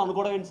ఫేమస్ అయిపోతాం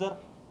అనుకోవడం ఏంటి సార్?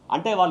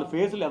 అంటే వాళ్ళ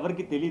ఫేసులు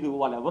ఎవరికి తెలీదు,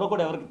 వాళ్ళు ఎవరో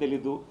కూడా ఎవరికి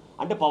తెలీదు.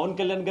 అంటే పవన్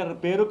కళ్యాణ్ గారి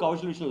పేరు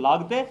కౌశల్ విషయం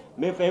లాగితే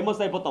మేము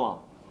ఫేమస్ అయిపోతామా?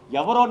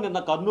 ఎవరో నిన్న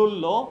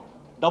కర్నూలులో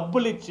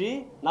డబ్బులు ఇచ్చి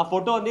నా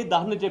ఫోటోని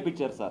దహనం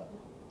చేపించారు sir.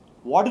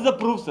 What is the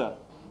proof sir?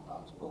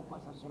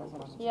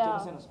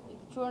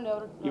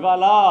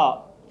 ఇవాళ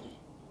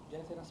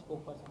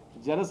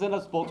జనసేన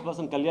స్పోక్స్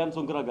పర్సన్ కళ్యాణ్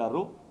సుంకర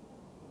గారు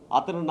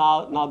అతను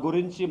నా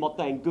గురించి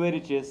మొత్తం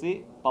ఎంక్వైరీ చేసి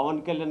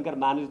పవన్ కళ్యాణ్ గారి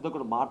మేనేజర్తో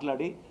కూడా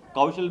మాట్లాడి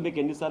కౌశల్ మీకు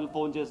ఎన్నిసార్లు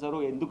ఫోన్ చేశారు,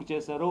 ఎందుకు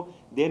చేశారు,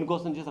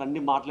 దేనికోసం చేశారు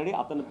అన్నీ మాట్లాడి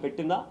అతను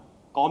పెట్టిన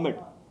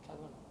కామెంట్,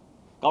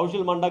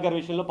 కౌశల్ మండా గారి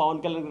విషయంలో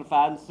పవన్ కళ్యాణ్ గారి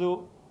ఫ్యాన్స్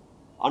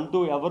అంటూ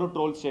ఎవరు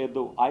ట్రోల్స్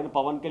చేయొద్దు. ఆయన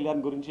పవన్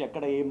కళ్యాణ్ గురించి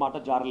ఎక్కడ ఏ మాట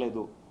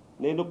జారలేదు.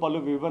 నేను పలు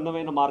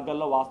విభిన్నమైన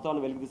మార్గాల్లో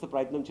వాస్తవాన్ని వెలికితీసే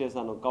ప్రయత్నం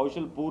చేశాను.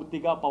 కౌశల్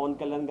పూర్తిగా పవన్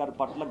కళ్యాణ్ గారి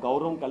పట్ల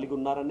గౌరవం కలిగి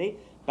ఉన్నారని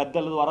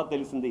పెద్దల ద్వారా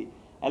తెలిసింది.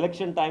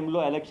 ఎలక్షన్ టైంలో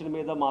ఎలక్షన్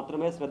మీద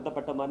మాత్రమే శ్రద్ధ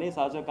పెట్టమని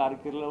సహజ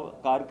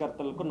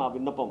కార్యకర్తలకు నా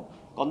విన్నపం.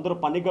 కొందరు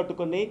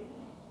పనిగట్టుకుని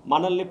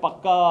మనల్ని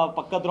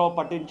పక్క ద్రోవ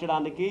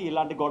పట్టించడానికి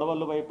ఇలాంటి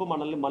గొడవల వైపు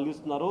మనల్ని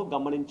మళ్లిస్తున్నారు,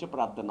 గమనించే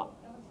ప్రార్థన.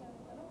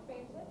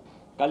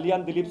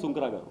 కళ్యాణ్ దిలీప్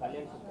సుంకర గారు,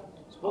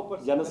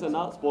 జనసేన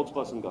స్పోక్స్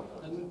పర్సన్ గారు.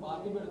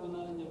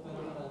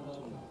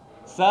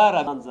 సార్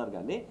అన్నాను సార్,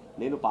 కానీ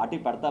నేను పార్టీ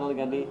పెడతానని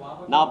కానీ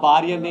నా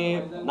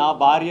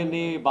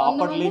భార్యని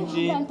బాపట్ల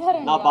నుంచి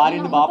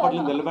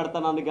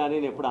నిలబెడతానని కానీ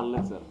నేను ఎప్పుడు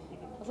అనలేదు సార్.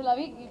 అసలు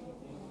అవి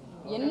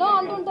ఎన్నో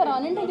అంటుంటారు,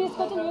 అన్నింటిని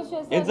తీసుకొచ్చి న్యూస్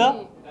చేస్తారు. ఏం సార్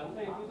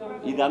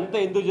ఇదంతా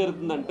ఎందుకు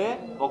జరుగుతుందంటే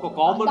ఒక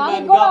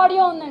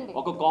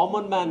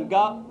కామన్ మ్యాన్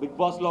గా బిగ్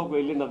బాస్ లోకి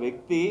వెళ్ళిన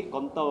వ్యక్తి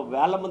కొంత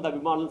వేల మంది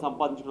అభిమానులను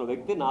సంపాదించుకున్న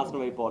వ్యక్తి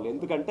నాశనం అయిపోవాలి.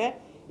 ఎందుకంటే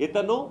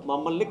ఇతను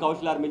మమ్మల్ని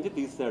కౌశల్ ఆర్మించి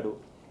తీస్తాడు,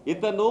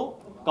 ఇతను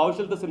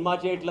కౌశల్తో సినిమా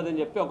చేయట్లేదని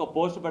చెప్పి ఒక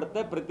పోస్ట్ పెడితే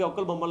ప్రతి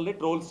ఒక్కరు మమ్మల్ని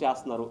ట్రోల్స్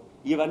చేస్తున్నారు.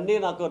 ఇవన్నీ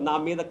నా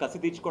మీద కసి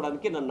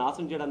తీర్చుకోవడానికి, నన్ను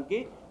నాశనం చేయడానికి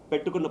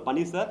పెట్టుకున్న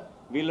పని సార్.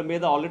 వీళ్ళ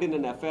మీద ఆల్రెడీ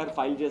నేను ఎఫ్ఐఆర్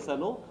ఫైల్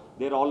చేశాను.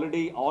 There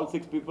already all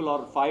 6 people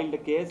are filed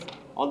case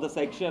on the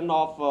section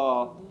of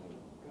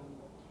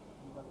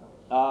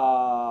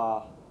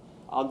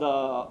on the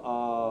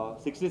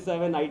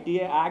 67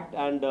 ITA Act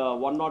and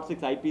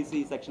 106 IPC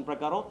section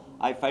prakaram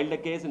I filed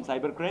a case in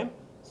cybercrime,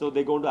 so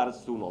they're going to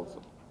arrest soon also.